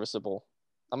was serviceable.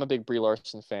 I'm a big Brie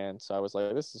Larson fan, so I was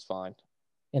like, this is fine.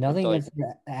 And nothing against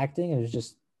the acting. It was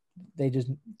just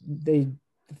the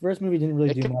first movie didn't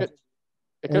really do much.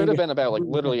 It could have been about like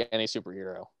literally any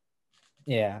superhero.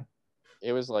 Yeah.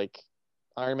 It was like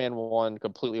Iron Man 1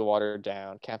 completely watered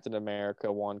down, Captain America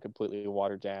 1 completely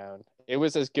watered down. It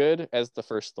was as good as the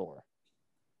first Thor.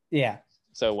 Yeah.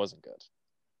 So it wasn't good.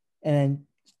 And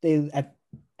they at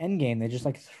Endgame they just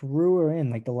like threw her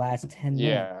in like the last 10 minutes.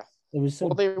 Yeah. It was so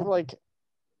well, they were like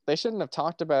they shouldn't have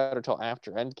talked about her until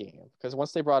after Endgame, because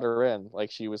once they brought her in,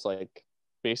 like she was like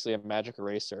basically a magic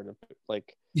eraser to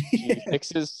like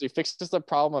she fixes the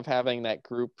problem of having that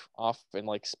group off in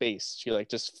like space. She like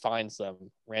just finds them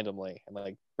randomly and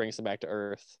like brings them back to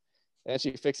Earth. And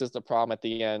she fixes the problem at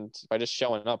the end by just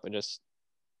showing up and just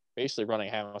basically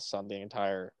running house on the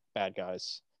entire bad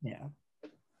guys. Yeah.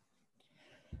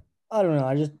 I don't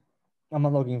know. I'm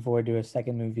not looking forward to a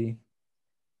second movie.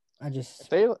 They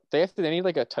need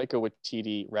like a Taika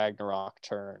Waititi Ragnarok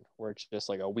turn where it's just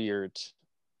like a weird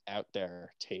out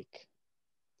there take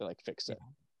to like fix it.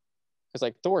 Because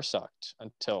like Thor sucked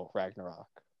until Ragnarok.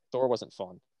 Thor wasn't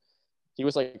fun. He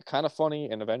was like kind of funny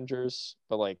in Avengers,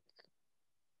 but like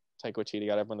Taika Waititi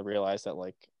got everyone to realize that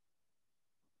like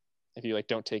if you like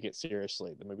don't take it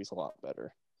seriously, the movie's a lot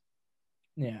better.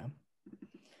 Yeah,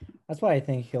 that's why I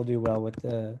think he'll do well with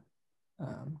the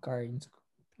Guardians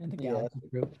and the Galaxy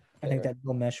group. I think that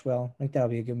will mesh well. I think that'll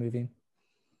be a good movie.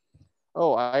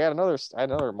 Oh, I had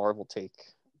another Marvel take.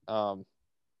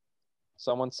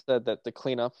 Someone said that to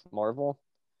clean up Marvel,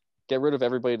 get rid of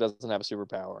everybody that doesn't have a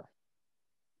superpower.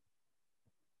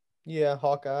 Yeah,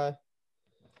 Hawkeye.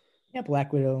 Yeah,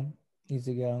 Black Widow needs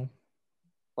to go.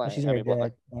 She's already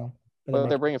dead. But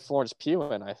they're bringing Florence Pugh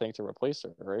in, I think, to replace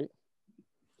her, right?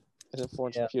 Isn't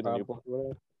Florence Pugh the new Black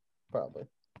Widow? Probably.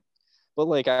 But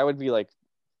like, I would be like,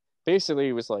 basically,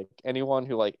 it was like anyone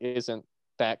who like isn't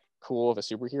that cool of a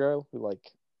superhero who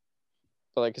like,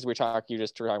 but like, because you talking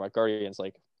about Guardians,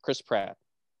 like Chris Pratt.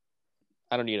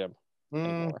 I don't need him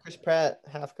anymore. Chris Pratt,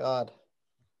 half god.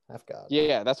 half god.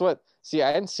 Yeah, that's what. See,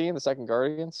 I hadn't seen the second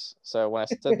Guardians, so when I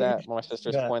said that, when my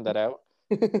sisters Yeah. pointed that out,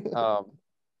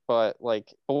 but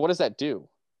what does that do?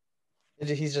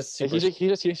 He's just Like, super.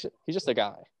 he's just a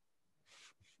guy.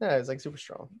 Yeah, he's like super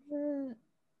strong.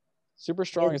 Super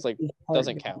strong is like His heart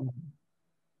doesn't goes count. on.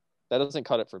 That doesn't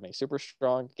cut it for me. Super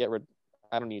strong, get rid.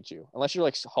 I don't need you unless you're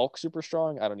like Hulk super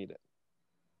strong. I don't need it.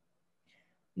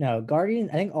 No, Guardians.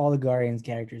 I think all the Guardians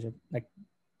characters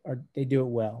they do it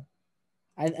well.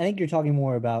 I think you're talking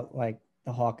more about like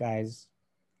the Hawkeyes,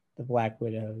 the Black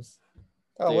Widows,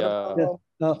 Oh, what about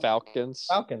the Falcons.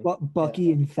 Falcon?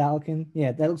 Bucky and Falcon.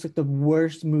 Yeah, that looks like the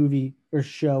worst movie or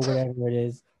show, whatever it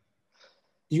is.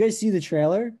 Did you guys see the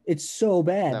trailer? It's so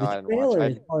bad. No, I The didn't watch. trailer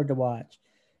is hard to watch.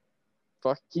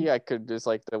 Bucky, I could just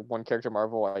like the one character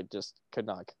Marvel I just could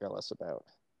not care less about.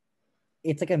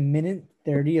 It's like a minute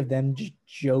 30 of them just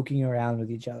joking around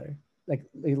with each other, like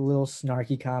little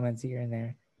snarky comments here and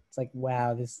there. It's like,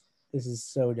 wow, this is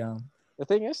so dumb. The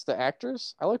thing is, the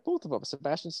actors, I like both of them.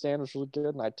 Sebastian Stan was really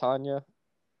good, and Tanya.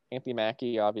 Anthony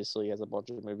Mackie obviously has a bunch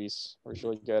of movies where he's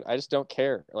really good. I just don't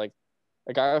care. Like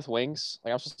a guy with wings.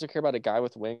 Like I'm supposed to care about a guy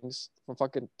with wings from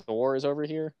fucking Thor is over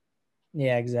here.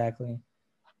 Yeah, exactly.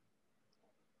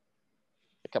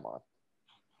 Come on.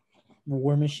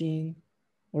 War Machine.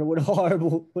 What a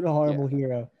horrible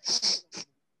hero.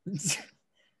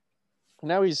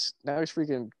 Now he's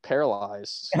freaking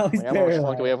paralyzed. Now he's like, how much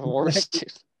fun can we have with War Exactly.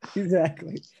 Machine?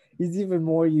 Exactly. He's even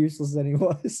more useless than he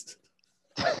was.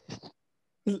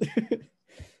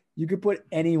 You could put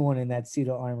anyone in that suit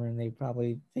of armor and they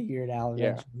probably figure it out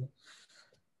eventually. Yeah.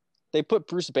 They put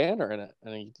Bruce Banner in it,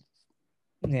 and he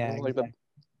Exactly.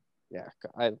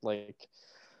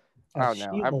 I don't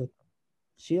know.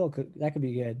 She-Hulk that could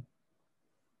be good.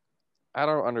 I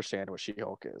don't understand what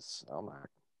She-Hulk is. I'm not.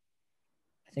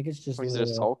 I think it's just Is it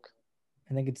just Hulk?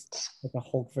 I think it's like a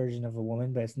Hulk version of a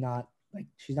woman, but it's not like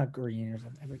she's not green or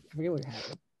something. I forget what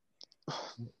happened.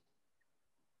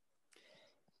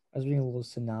 I was reading a little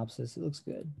synopsis. It looks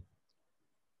good.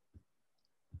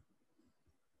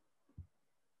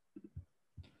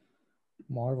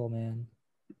 Marvel, man.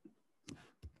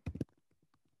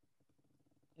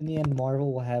 In the end,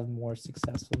 Marvel will have more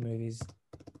successful movies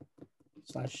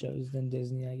 / shows than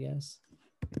Disney, I guess.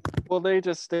 Well, they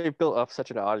built up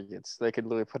such an audience. They could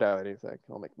literally put out anything.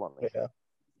 It'll make money.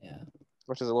 Yeah.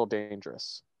 Which is a little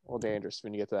dangerous. When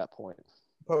you get to that point.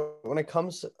 But when it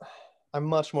comes to, I'm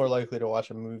much more likely to watch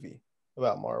a movie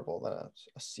about Marvel than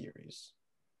a series.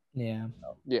 Yeah.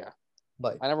 Yeah.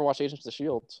 Like I never watched Agents of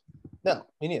S.H.I.E.L.D. No,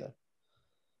 me neither.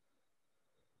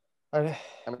 I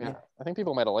think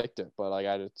people might have liked it, but like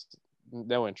I just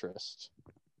no interest.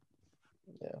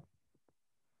 Yeah.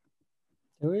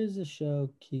 There is a show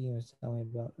Keegan was telling me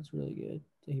about that's really good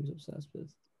that he was obsessed with.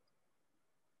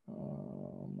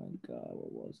 Oh my god,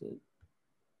 what was it?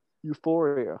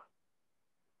 Euphoria.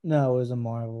 No, it was a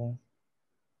Marvel.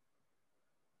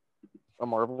 A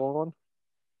Marvel one?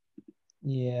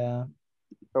 Yeah.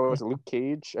 Oh, was it Luke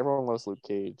Cage? Everyone loves Luke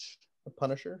Cage. The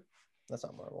Punisher? That's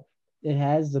not Marvel. It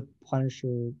has the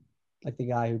Punisher, like the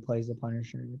guy who plays the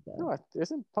Punisher. No,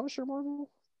 isn't Punisher Marvel?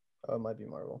 Oh, it might be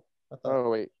Marvel. I thought. Oh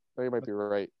wait, you might be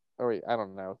right. Oh wait, I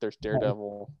don't know. There's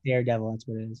Daredevil. Daredevil, that's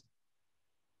what it is.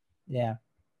 Yeah,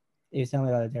 he was telling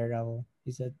me about the Daredevil.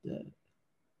 He said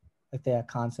the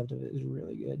concept of it is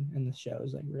really good, and the show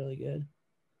is like really good.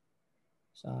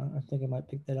 So I think I might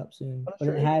pick that up soon.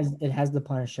 Punisher. But it has the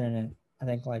Punisher in it. I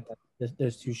think like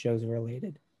those two shows are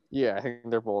related. Yeah, I think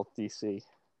they're both DC.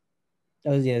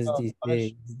 Oh yeah, it's DC.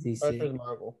 Punisher's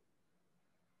Marvel.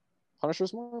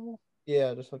 Punisher's Marvel?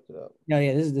 Yeah, I just looked it up. No,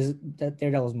 yeah, that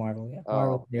Daredevil's Marvel. Yeah,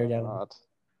 Marvel, Daredevil. God.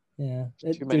 Yeah,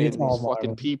 Too many of these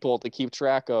fucking people to keep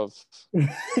track of.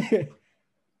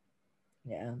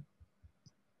 Yeah.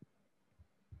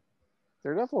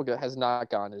 Daredevil has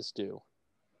not gotten his due,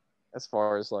 as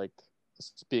far as like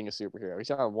being a superhero.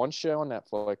 He's on one show on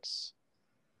Netflix,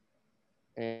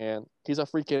 and he's a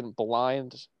freaking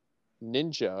blind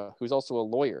ninja who's also a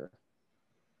lawyer.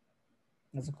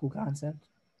 That's a cool concept.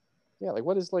 Yeah,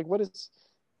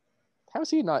 how is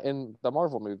he not in the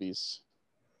Marvel movies?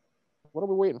 What are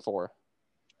we waiting for?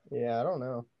 Yeah, I don't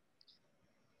know.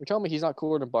 You're telling me he's not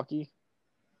cooler than Bucky?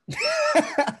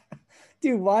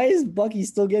 Dude, why is Bucky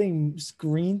still getting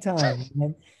screen time,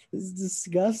 man? This is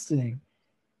disgusting.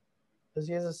 Because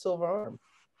he has a silver arm.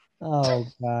 Oh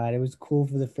god, it was cool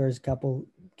for the first couple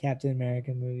Captain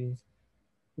America movies.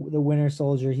 The Winter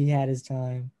Soldier, he had his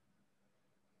time.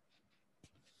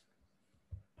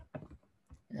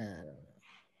 I don't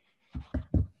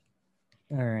know.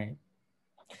 All right.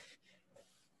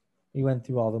 We went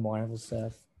through all the Marvel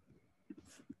stuff.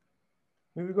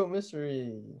 Movie Goat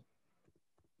Mystery.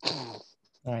 All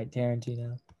right,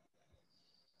 Tarantino.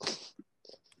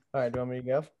 All right, do you want me to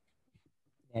go?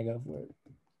 Yeah, go for it.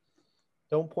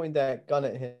 Don't point that gun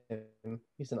at him.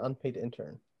 He's an unpaid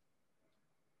intern.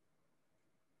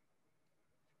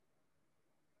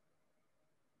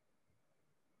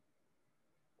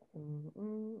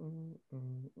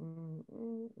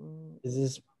 Is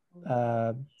this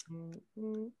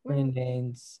Brendan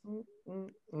Dane's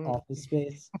Office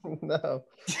Space? No,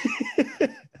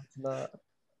 it's not.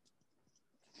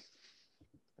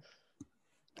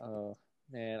 Oh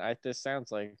man, this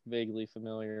sounds like vaguely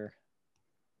familiar.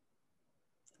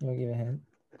 You want to give a hint?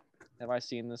 Have I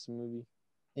seen this movie?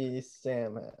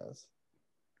 Sam has.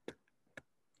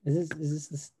 Is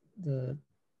this the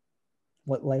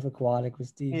What Life Aquatic was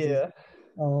Steve? Yeah.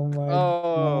 Oh my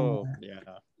Oh, God. yeah.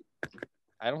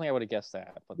 I don't think I would have guessed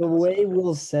that. But The that's way okay.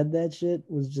 Will said that shit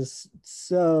was just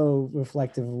so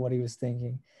reflective of what he was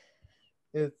thinking.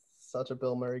 It's such a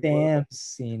Bill Murray quote. Sam's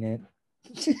seen it.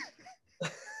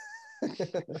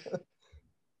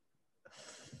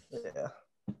 Yeah.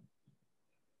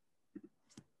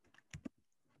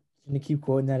 I'm gonna keep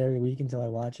quoting that every week until I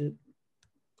watch it.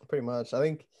 Pretty much. I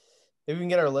think if we can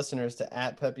get our listeners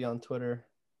to @Pepe on Twitter,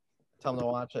 tell them to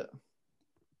watch it.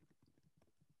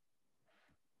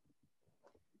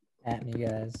 At me,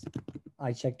 guys.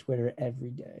 I check Twitter every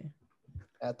day.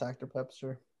 @Dr.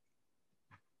 Pepster.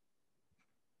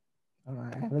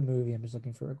 I have a movie. I'm just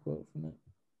looking for a quote from it.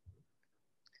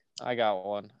 I got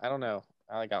one. I don't know.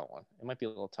 I got one. It might be a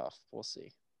little tough. We'll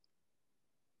see.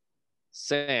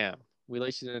 Sam, we'd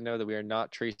like you to know that we are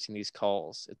not tracing these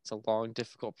calls. It's a long,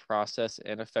 difficult process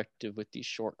and effective with these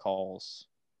short calls.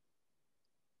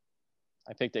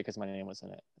 I picked it because my name was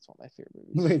in it. It's one of my favorite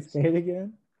movies. Wait, say it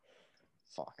again.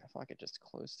 Fuck, I thought I just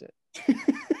closed it.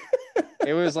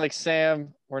 It was like,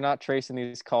 Sam, we're not tracing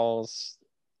these calls.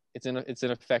 It's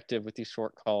ineffective with these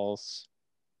short calls.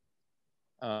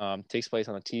 Takes place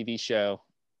on a TV show.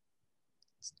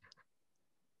 It's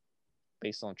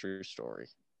based on a true story.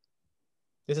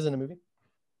 This isn't a movie?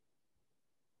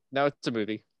 No, it's a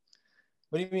movie.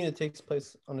 What do you mean it takes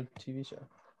place on a TV show?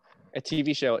 A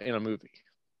TV show in a movie.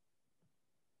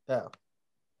 Oh.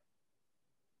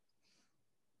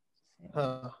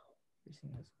 Huh.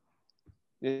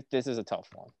 This is a tough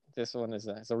one. This one is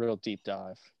a real deep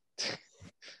dive.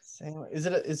 Sam,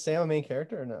 is Sam a main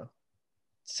character or no?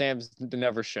 Sam's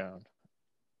never shown.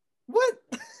 What?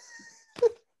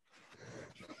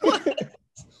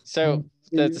 So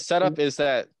the setup is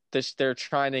that they're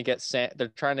trying to get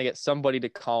somebody to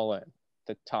call in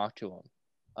to talk to him.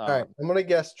 All right, I'm gonna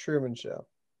guess Truman Show.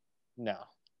 No,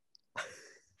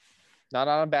 not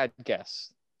on a bad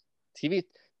guess. TV.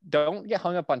 Don't get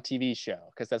hung up on TV show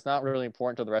because that's not really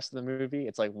important to the rest of the movie.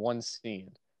 It's like one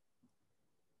scene.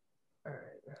 All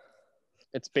right.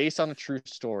 It's based on a true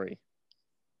story.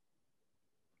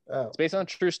 Oh. It's based on a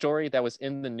true story that was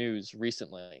in the news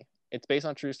recently. It's based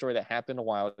on a true story that happened a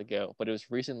while ago, but it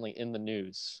was recently in the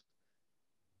news.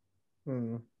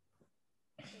 Is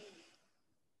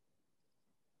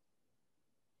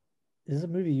this a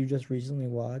movie you just recently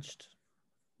watched?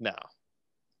 No.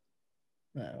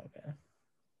 Oh, okay.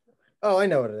 Oh, I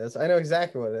know what it is. I know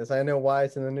exactly what it is. I know why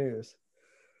it's in the news.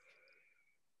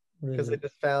 Because they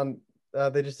just found,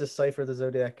 they just deciphered the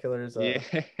Zodiac killer's. Yeah.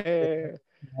 And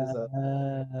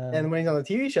when he's on the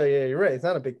TV show, yeah, you're right. It's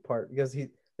not a big part because they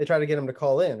try to get him to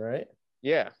call in, right?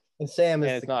 Yeah. And Sam is.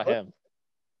 And it's not him.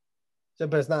 So,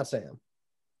 but it's not Sam.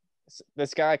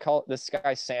 This guy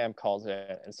Sam calls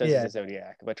it and says he's a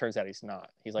Zodiac, but it turns out he's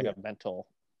not. He's like a mental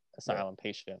asylum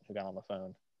patient who got on the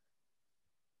phone.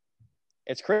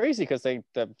 It's crazy because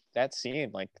that scene,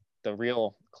 like the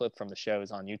real clip from the show, is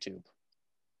on YouTube.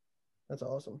 That's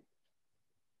awesome.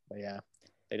 But yeah,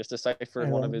 they just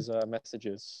deciphered one of his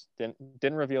messages.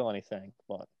 Didn't reveal anything,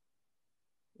 but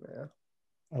yeah,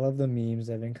 I love the memes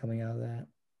that have been coming out of that.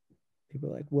 People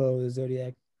are like, "Whoa, the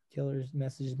Zodiac killer's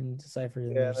message has been deciphered."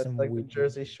 And yeah, that's like the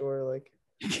Jersey Shore, like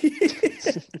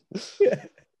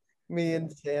me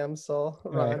and Sam saw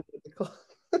Ryan at the club.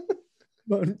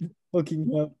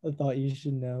 Hooking up, I thought you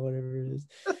should know, whatever it is.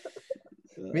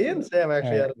 Me and Sam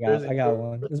actually had a Jersey I got Shore.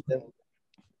 one.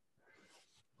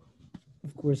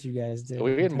 Of course, you guys did.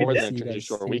 We had more than a Jersey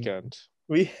Shore weekend.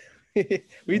 We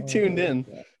tuned in.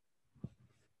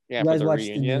 Yeah, you guys for the watched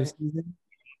reunion. the new season?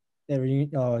 The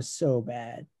reunion. Oh, so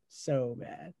bad,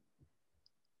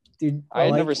 dude. I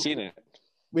had never seen it.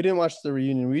 We didn't watch the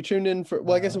reunion. We tuned in for.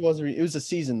 Well, I guess it was. It was a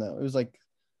season though. It was like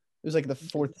the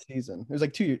fourth season. It was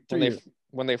like 3 years.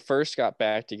 When they first got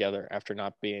back together after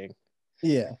not being.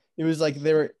 Yeah, it was like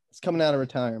it's coming out of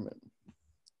retirement.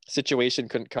 Situation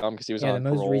couldn't come because he was on the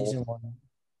most parole. recent one.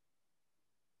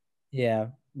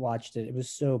 Yeah, watched it. It was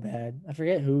so bad. I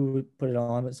forget who put it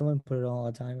on, but someone put it on all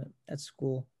the time at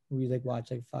school. We like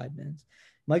watch like 5 minutes.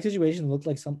 Mike's situation looked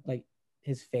like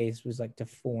his face was like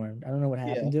deformed. I don't know what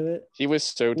happened to it. He was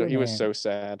so Poor he was man. so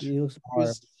sad. He looks It hard.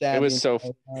 was sad. It was the so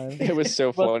entire time. it was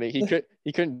so But- funny.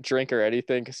 He couldn't drink or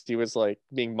anything because he was like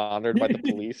being monitored by the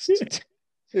police. It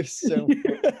was so.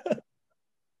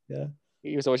 Yeah.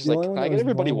 He was always The just only like, one "Can I that get was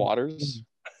everybody normal- waters?"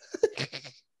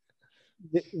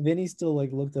 Vinny still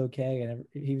like looked okay, and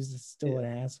he was just still Yeah. an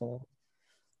asshole.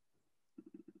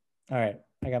 All right,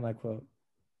 I got my quote.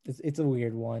 It's a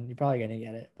weird one. You're probably gonna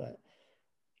get it, but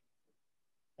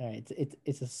all right,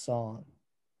 it's a song.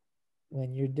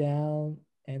 When you're down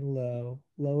and low,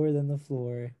 lower than the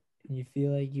floor, and you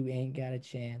feel like you ain't got a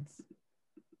chance.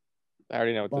 I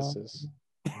already know what this Bum. is.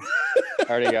 I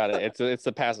already got it. It's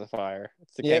the pacifier.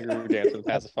 It's the Yep. kangaroo dance with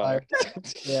the pacifier.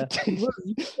 Yeah. Look,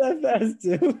 you did that fast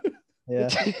too. Yeah.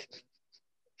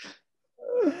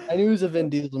 I knew it was a Vin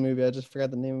Diesel movie. I just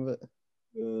forgot the name of it.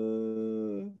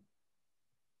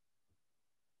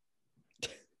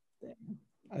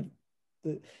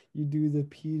 You do the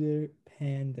Peter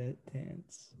Panda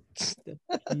dance. The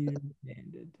Peter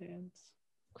Panda dance.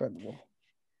 Incredible.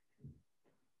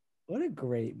 What a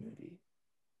great movie.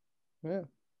 Yeah.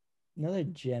 Another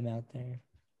gem out there.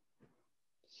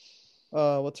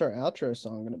 What's our outro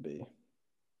song gonna be?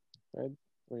 We're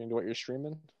gonna do what you're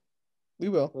streaming. We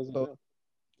will. What is it? But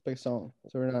big song,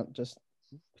 so we're not just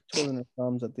twiddling our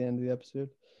thumbs at the end of the episode.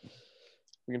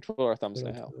 We can twiddle our thumbs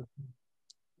now.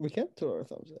 We can't twiddle our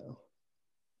thumbs now.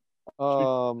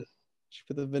 Should we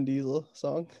put the Vin Diesel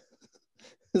song?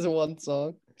 Is it one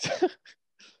song?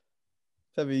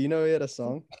 Peppy, you know he had a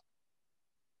song.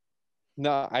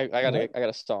 No, I got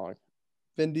a song.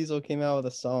 Vin Diesel came out with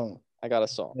a song. I got a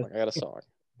song. Oh my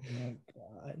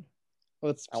god.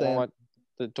 What's I saying? want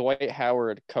the Dwight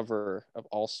Howard cover of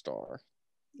All Star.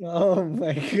 Oh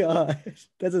my god.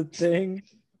 That's a thing.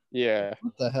 Yeah,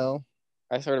 What the hell?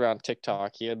 I heard about on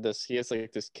TikTok. He has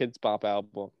like this Kids Bop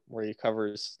album where he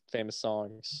covers famous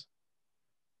songs.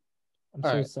 I'm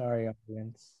All so right. sorry,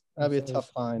 audience. That'd be a I'm so tough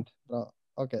sorry. find, but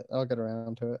I'll get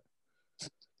around to it.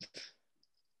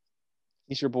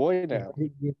 He's your boy now.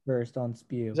 You first on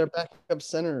Spew. He's our backup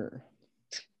center.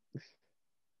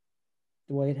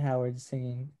 Dwight Howard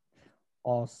singing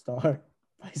All Star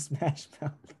by Smash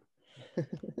Mouth.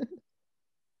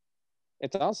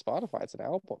 It's on Spotify. It's an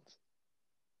album.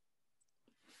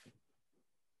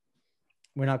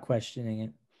 We're not questioning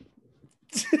it.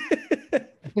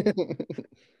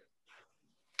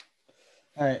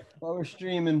 All right, while we're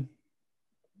streaming,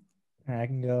 I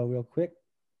can go real quick.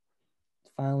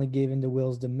 Finally gave in to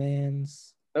Will's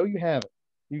demands. no, you haven't.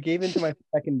 You gave in to my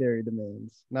secondary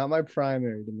demands, not my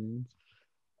primary demands.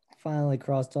 Finally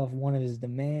crossed off one of his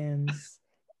demands.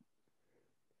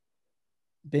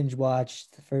 Binge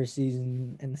watched the first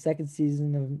season and the second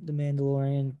season of The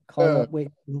Mandalorian. Caught up, wait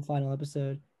for the final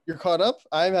episode. You're caught up?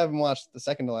 I haven't watched the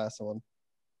second to last one.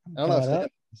 I don't know if Caught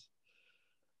up.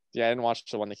 Yeah, I didn't watch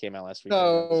the one that came out last week.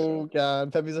 Oh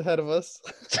God, Pepe's ahead of us.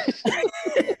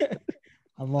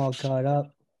 I'm all caught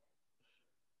up.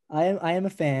 I am a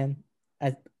fan.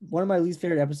 One of my least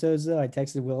favorite episodes though, I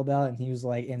texted Will about, and he was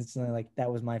like instantly like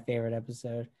that was my favorite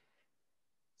episode.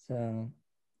 So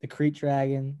the Crete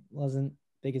Dragon wasn't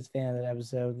biggest fan of that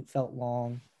episode. It felt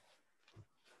long.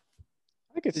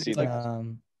 I could Did see you like-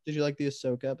 that. Did you like the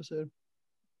Ahsoka episode?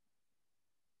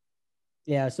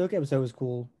 Yeah, Ahsoka episode was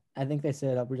cool. I think they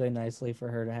set it up really nicely for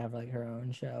her to have like her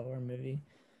own show or movie.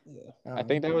 Yeah. I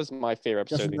think that was my favorite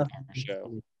just episode of the enough- entire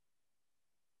show.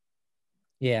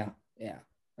 Yeah, that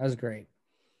was great.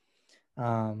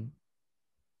 I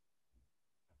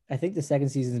think the second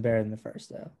season is better than the first,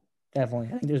 though. Definitely,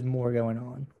 I think there's more going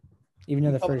on. Even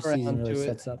though the Come first season around really to it.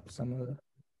 sets up some of the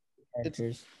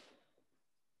characters.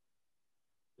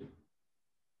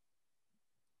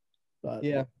 But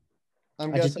Yeah.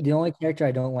 I'm I just guessing. the only character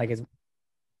I don't like is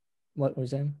what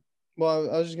was him? Well,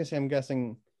 I was just gonna say I'm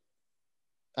guessing.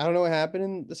 I don't know what happened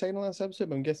in the second to last episode,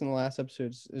 but I'm guessing the last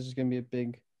episode is just gonna be a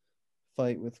big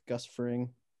fight with Gus Fring.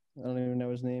 I don't even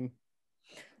know his name.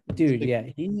 Dude, big- yeah,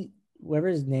 he whatever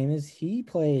his name is, he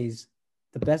plays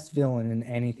the best villain in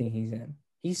anything he's in.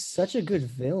 He's such a good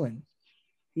villain.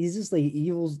 He's just like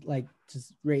evil's like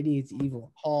just radiates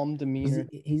evil. Calm demeanor.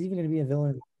 He's even gonna be a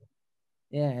villain.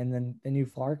 Yeah, and then the new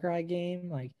Far Cry game,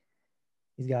 like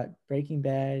he's got Breaking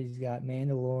Bad, he's got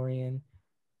Mandalorian.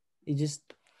 He just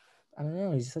I don't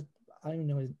know, I don't even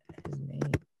know his name.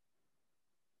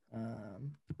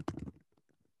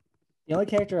 The only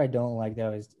character I don't like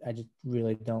though is I just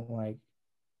really don't like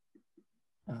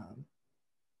hold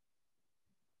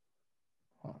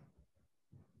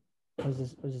on.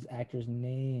 What's this actor's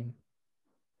name?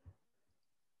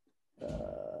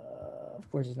 Of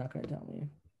course, he's not going to tell me.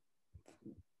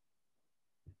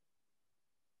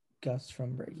 Gus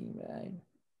from Breaking Bad.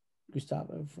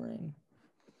 Gustavo Fring.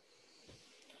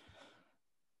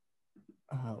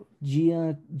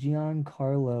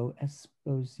 Giancarlo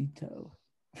Esposito.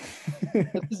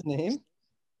 That's his name?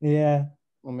 Yeah.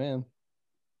 Oh man.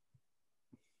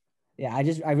 Yeah,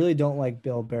 I really don't like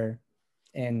Bill Burr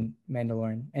and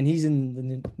Mandalorian, and he's in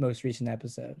the most recent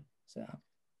episode. So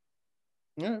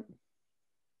Yeah.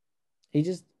 he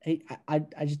just he's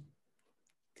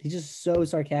just so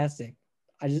sarcastic.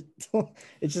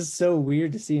 It's just so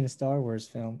weird to see in a Star Wars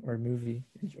film or movie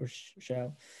or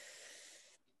show.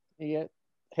 Yeah,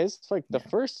 his like the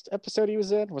first episode he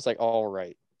was in was like all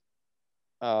right.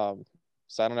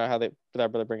 So I don't know how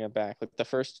they're bringing it back. Like the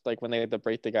first, like when they had to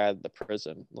break the guy at the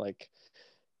prison, like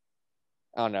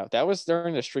I don't know. That was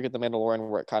during the streak of the Mandalorian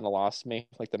where it kind of lost me.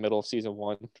 Like the middle of season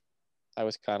 1, I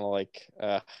was kind of like,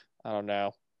 I don't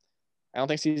know. I don't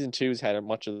think season 2's had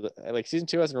much of the like season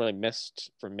 2 hasn't really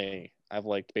missed for me. I've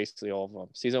liked basically all of them.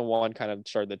 Season 1 kind of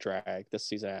started the drag. This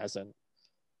season hasn't.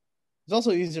 It's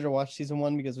also easier to watch season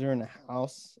 1 because we were in a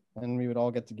house and we would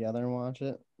all get together and watch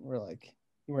it. We're like,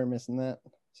 you weren't missing that.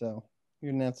 So you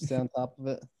didn't have to stay on top of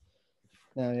it.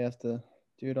 Now you have to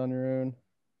do it on your own.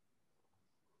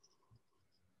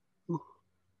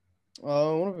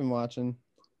 Oh, what have I been watching?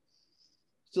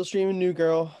 Still streaming New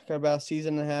Girl. Got about a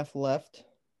season and a half left.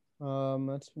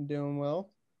 That's been doing well.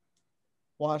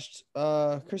 Watched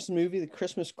Christmas movie, The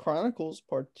Christmas Chronicles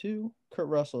Part 2. Kurt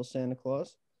Russell, Santa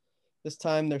Claus. This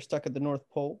time they're stuck at the North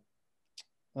Pole.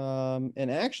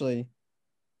 And actually,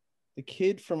 the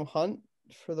kid from Hunt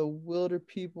for the Wilder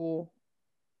People,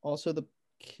 also the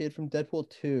kid from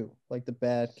Deadpool 2, like the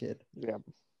bad kid. Yeah.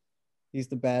 He's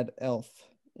the bad elf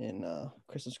in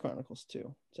Christmas Chronicles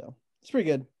 2. So it's pretty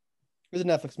good. It was a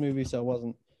Netflix movie, so it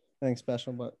wasn't anything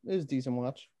special, but it was a decent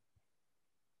watch.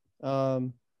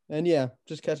 And yeah,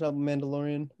 just catching up with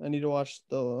Mandalorian. I need to watch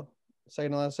the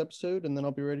second to last episode, and then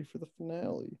I'll be ready for the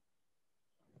finale.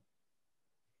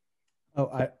 Oh,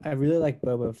 I really like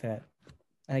Boba Fett.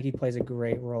 I think he plays a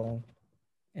great role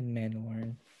in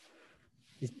Mandalorian.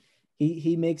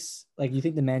 He makes, like, you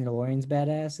think the Mandalorian's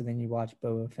badass, and then you watch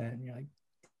Boba Fett and you're like,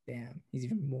 damn, he's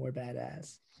even more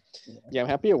badass. Yeah, I'm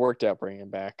happy it worked out bringing him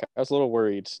back. I was a little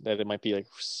worried that it might be like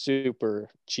super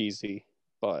cheesy,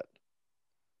 but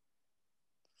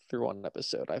through one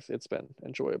episode, it's been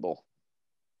enjoyable.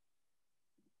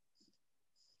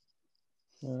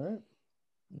 All right.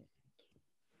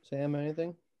 Sam,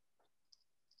 anything?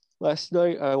 Last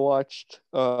night I watched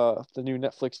the new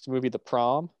Netflix movie The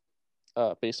Prom,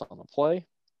 based on the play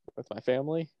with my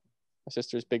family. My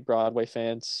sister's big Broadway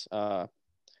fans.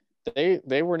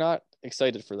 They were not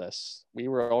excited for this. We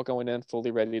were all going in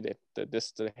fully ready to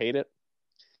hate it.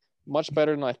 Much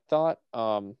better than I thought.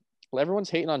 Well, everyone's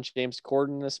hating on James Corden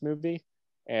in this movie,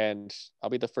 and I'll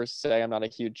be the first to say I'm not a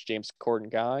huge James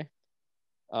Corden guy.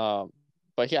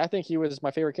 But I think he was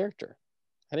my favorite character.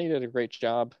 I think he did a great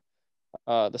job.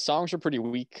 The songs are pretty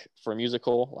weak for a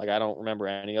musical. Like I don't remember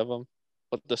any of them,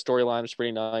 but the storyline is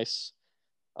pretty nice.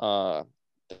 There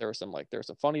were some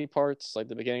funny parts. Like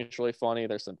the beginning is really funny.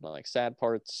 There's some like sad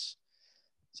parts,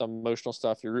 some emotional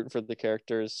stuff. You're rooting for the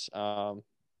characters.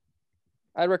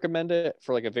 I'd recommend it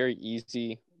for like a very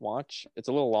easy watch. It's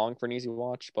a little long for an easy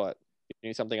watch, but if you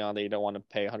need something on that you don't want to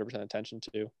pay 100% attention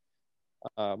to,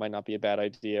 might not be a bad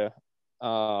idea.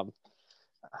 I'm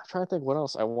trying to think what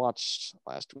else I watched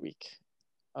last week.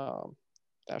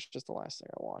 That's just the last thing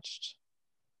I watched.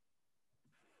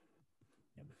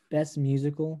 Best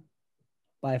musical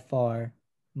by far,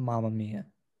 Mamma Mia.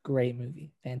 Great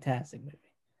movie. Fantastic movie.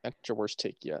 That's your worst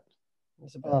take yet.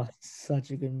 Oh, such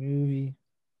a good movie.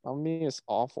 Mamma Mia is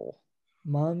awful.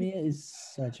 Mamma Mia is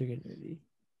such a good movie.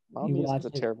 Mamma Mia is a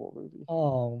terrible movie.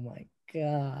 Oh my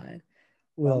god.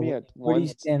 Mamma Mia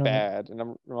 1's bad, and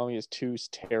Mamma Mia 2's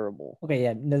terrible. Okay,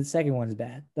 yeah, no, the second one is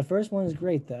bad. The first one is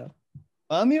great though.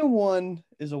 Mamma Mia 1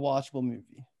 is a watchable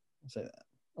movie. I'll say that.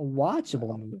 A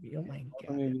watchable movie. Oh my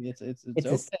god. Movie. It's okay.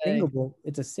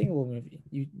 It's a singable movie.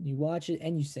 You watch it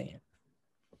and you say it.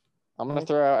 I'm gonna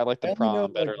throw out I like The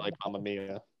Prom better, like Mamma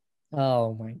Mia.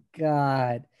 Oh my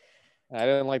god. I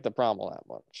didn't like The Prom all that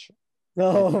much.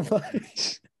 Oh my.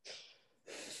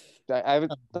 I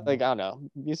would like, I don't know.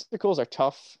 Musicals are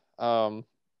tough. The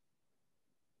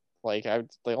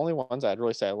only ones I'd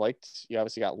really say I liked. You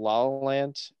obviously got La La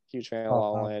Land. Huge fan of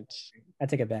La La Land. I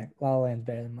take it back. La La Land's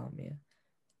better than Mamma Mia.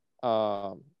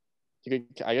 You could,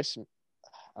 I guess,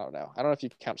 I don't know. I don't know if you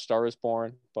count Star is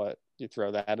Born, but you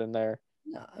throw that in there.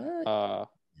 No.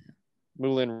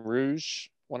 Moulin Rouge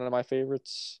one of my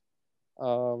favorites.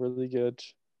 Really good.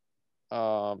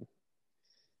 I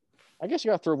guess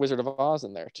you got to throw Wizard of Oz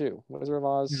in there too. Wizard of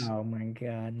Oz, Oh my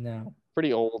god, no.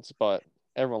 pretty old, but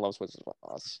everyone loves Wizard of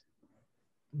Oz.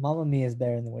 Mamma Mia is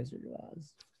better than the Wizard of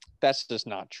Oz. That's just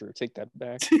not true. Take that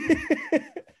back.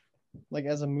 Like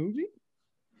as a movie?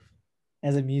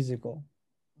 As a musical.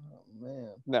 Oh man.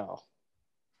 No.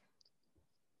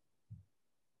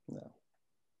 No.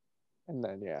 And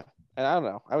then and I don't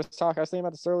know. I was thinking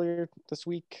about this earlier this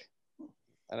week.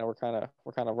 I know we're kind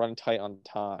of running tight on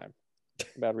time.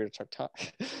 Bad reader check time,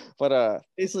 but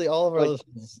Basically, all of our like-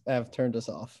 listeners have turned us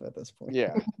off at this point.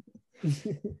 yeah.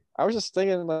 I was just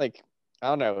thinking, like, I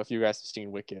don't know if you guys have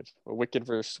seen Wicked or Wicked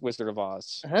versus Wizard of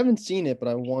Oz. I haven't seen it, but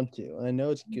I want to. I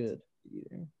know it's good.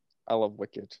 I love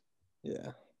Wicked.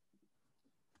 Yeah.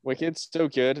 Wicked's so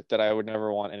good that I would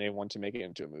never want anyone to make it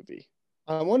into a movie.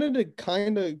 I wanted to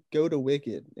kind of go to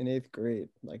Wicked in 8th grade,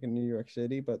 like in New York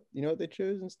City, but you know what they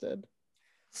chose instead?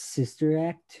 Sister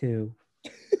Act 2.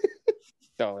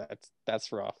 No,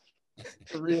 that's rough.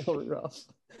 Real rough.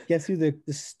 Guess who the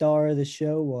star of the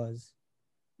show was?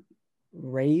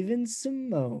 Raven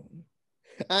Simone.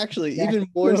 Actually, That's even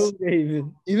more so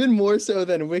Raven. even more so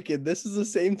than Wicked. This is the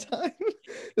same time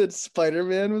that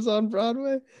Spider-Man was on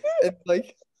Broadway, and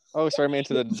like Oh, sorry, man,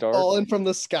 to the dark. falling from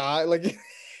the sky, like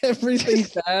everything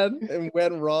bad and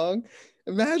went wrong.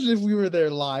 Imagine if we were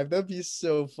there live. That'd be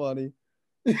so funny.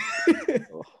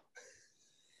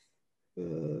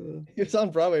 It was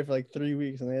on Broadway for like 3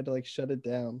 weeks, and they had to like shut it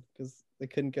down because they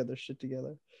couldn't get their shit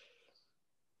together.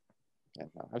 Yeah,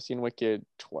 no, I've seen Wicked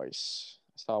twice.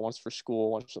 I saw it once for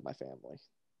school, once with my family.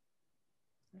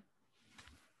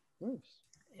 Nice.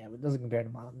 Yeah, but it doesn't compare to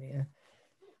Mamma Mia.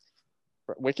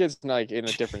 But Wicked's like in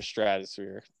a different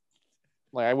stratosphere.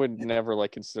 Like I would never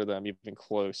like consider them even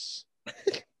close.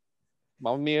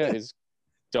 Mamma Mia is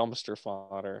dumpster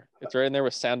fodder. It's right in there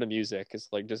with Sound of Music. It's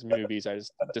like just movies I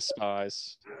just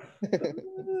despise.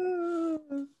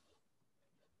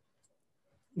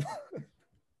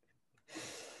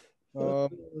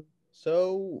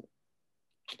 So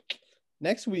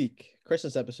next week,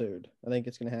 Christmas episode. I think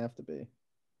it's gonna have to be.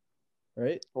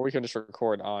 Right? Or we can just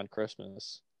record on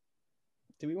Christmas.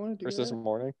 Do we want to do Christmas that?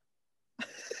 morning.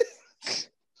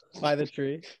 By the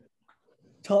tree?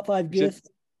 Top 5 We should-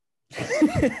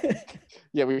 gifts.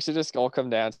 Yeah, we should just all come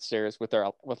downstairs with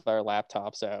our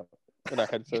laptops out, with our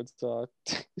headphones on.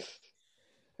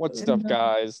 What's up,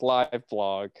 guys? Live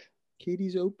vlog.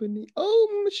 Katie's opening.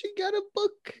 Oh, she got a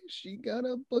book. She got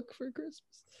a book for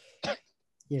Christmas.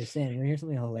 Yeah, Sam, you wanna hear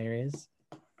something hilarious?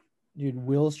 Dude,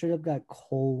 Will straight up got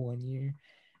coal one year.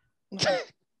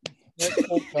 That's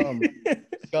cold gum.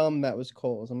 Gum that was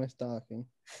coal. On my stocking.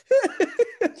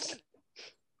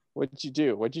 What'd you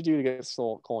do? What'd you do to get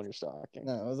coal in your stocking?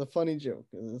 No, it was a funny joke.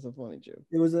 It was a funny joke.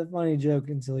 It was a funny joke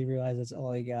until he realized that's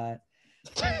all he got.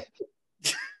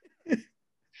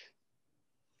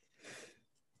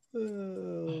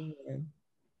 Oh, man.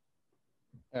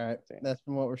 All right, Damn. that's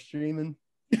from what we're streaming.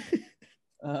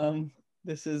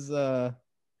 This is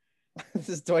this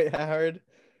is Dwight Howard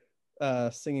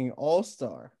singing All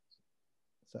Star.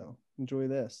 So enjoy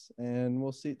this, and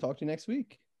we'll talk to you next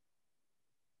week.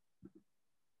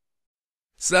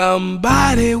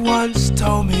 Somebody once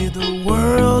told me the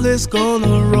world is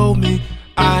gonna roll me.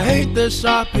 I ain't the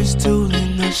sharpest tool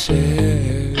in the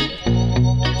shed.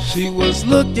 She was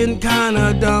looking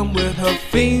kinda dumb with her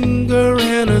finger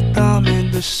and her thumb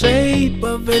in the shape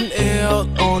of an L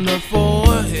on her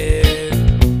forehead.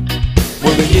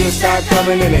 Well, the years start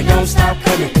coming and they don't stop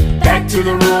coming. Back to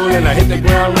the rule and I hit the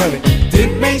ground running.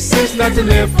 Didn't make sense not to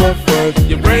live for fun.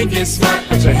 Your brain gets smart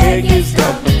but your head gets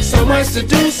dumb. So much to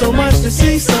do, so much to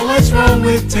see. So what's wrong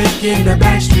with taking the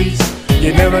back streets?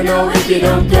 You never know if you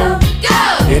don't go.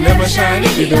 You never shine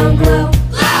if you don't glow.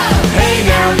 Hey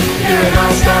now, you're an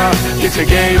all-star. Get your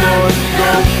game on, go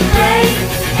play.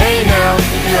 Hey now,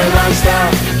 you're a rock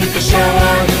star. Get the show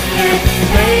on, get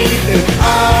paid. And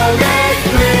all that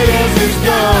glitters is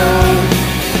gold.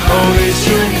 Only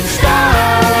shooting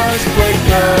stars break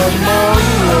the mold.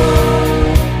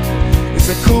 It's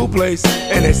a cool place,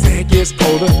 and they say it gets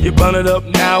colder. You burn it up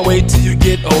now, wait till you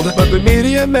get older. But the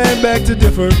media man back to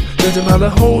differ. There's another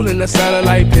hole in the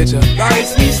satellite picture. The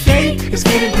ice we skate is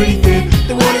getting pretty thin.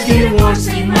 The water's getting warm,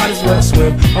 so you might as well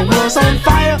swim. Our world's on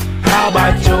fire, how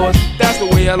about yours? That's the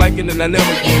way I like it, and I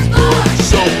never get bored.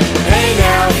 So, hey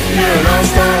now, you're an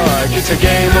all-star. Get your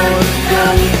game on, go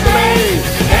play.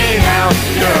 Hey now,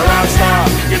 you're a rock star.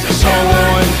 Get the show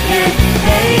on, get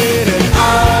paid. And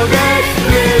all that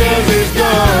glitters is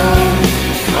gold.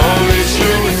 Only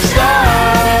shooting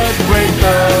stars break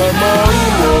the mold.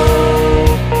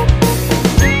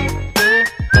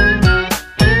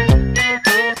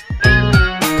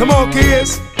 Come on,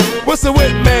 kids, what's it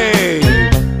with me?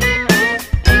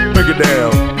 Break it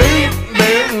down.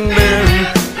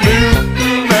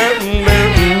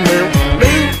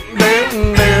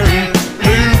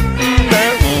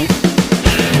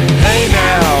 Hey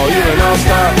now, you're an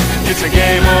all-star. Get your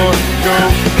game on, go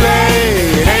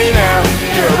play. Hey now,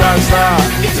 you're a rock star.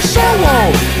 Get your show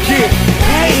on, get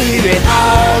paid, and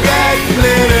all that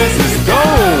glitters is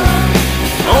gold.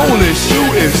 Only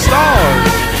shooting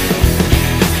stars.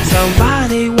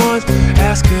 Somebody once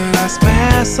asked, could I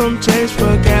spare some change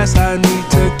for gas? I need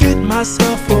to get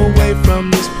myself away from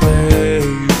this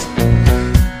place.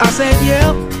 I said,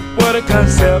 yeah, what a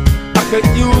concept. I could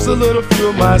use a little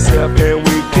fuel myself, and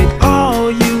we could all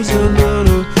use a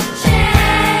little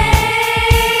change.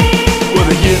 Well,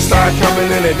 the years start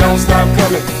coming and they don't stop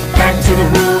coming. Back to the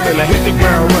rule and I hit the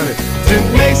ground running.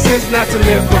 Didn't make sense not to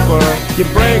live for fun. Your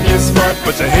brain gets smart,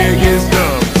 but your head gets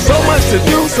dumb. So much to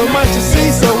do, so much to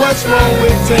see. So what's wrong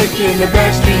with taking the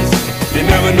back streets? You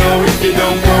never know if you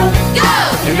don't go.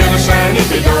 You never shine if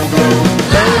you don't glow.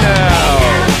 Hey now,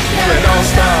 you're an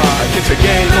all-star. Get your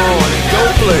game on and go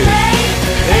play.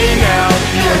 Hey now,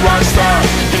 you're a rock star.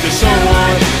 Get the show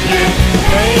on, get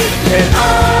paid, and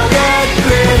all that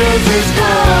glitters is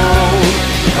gold.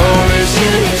 Only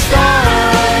shooting stars.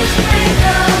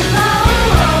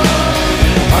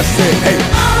 I said, hey,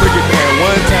 break it down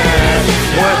one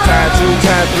time, two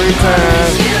times, three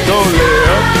times. Go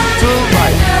left to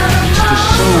right, it's the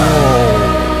show on.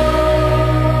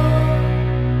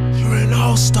 You're an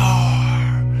all-star.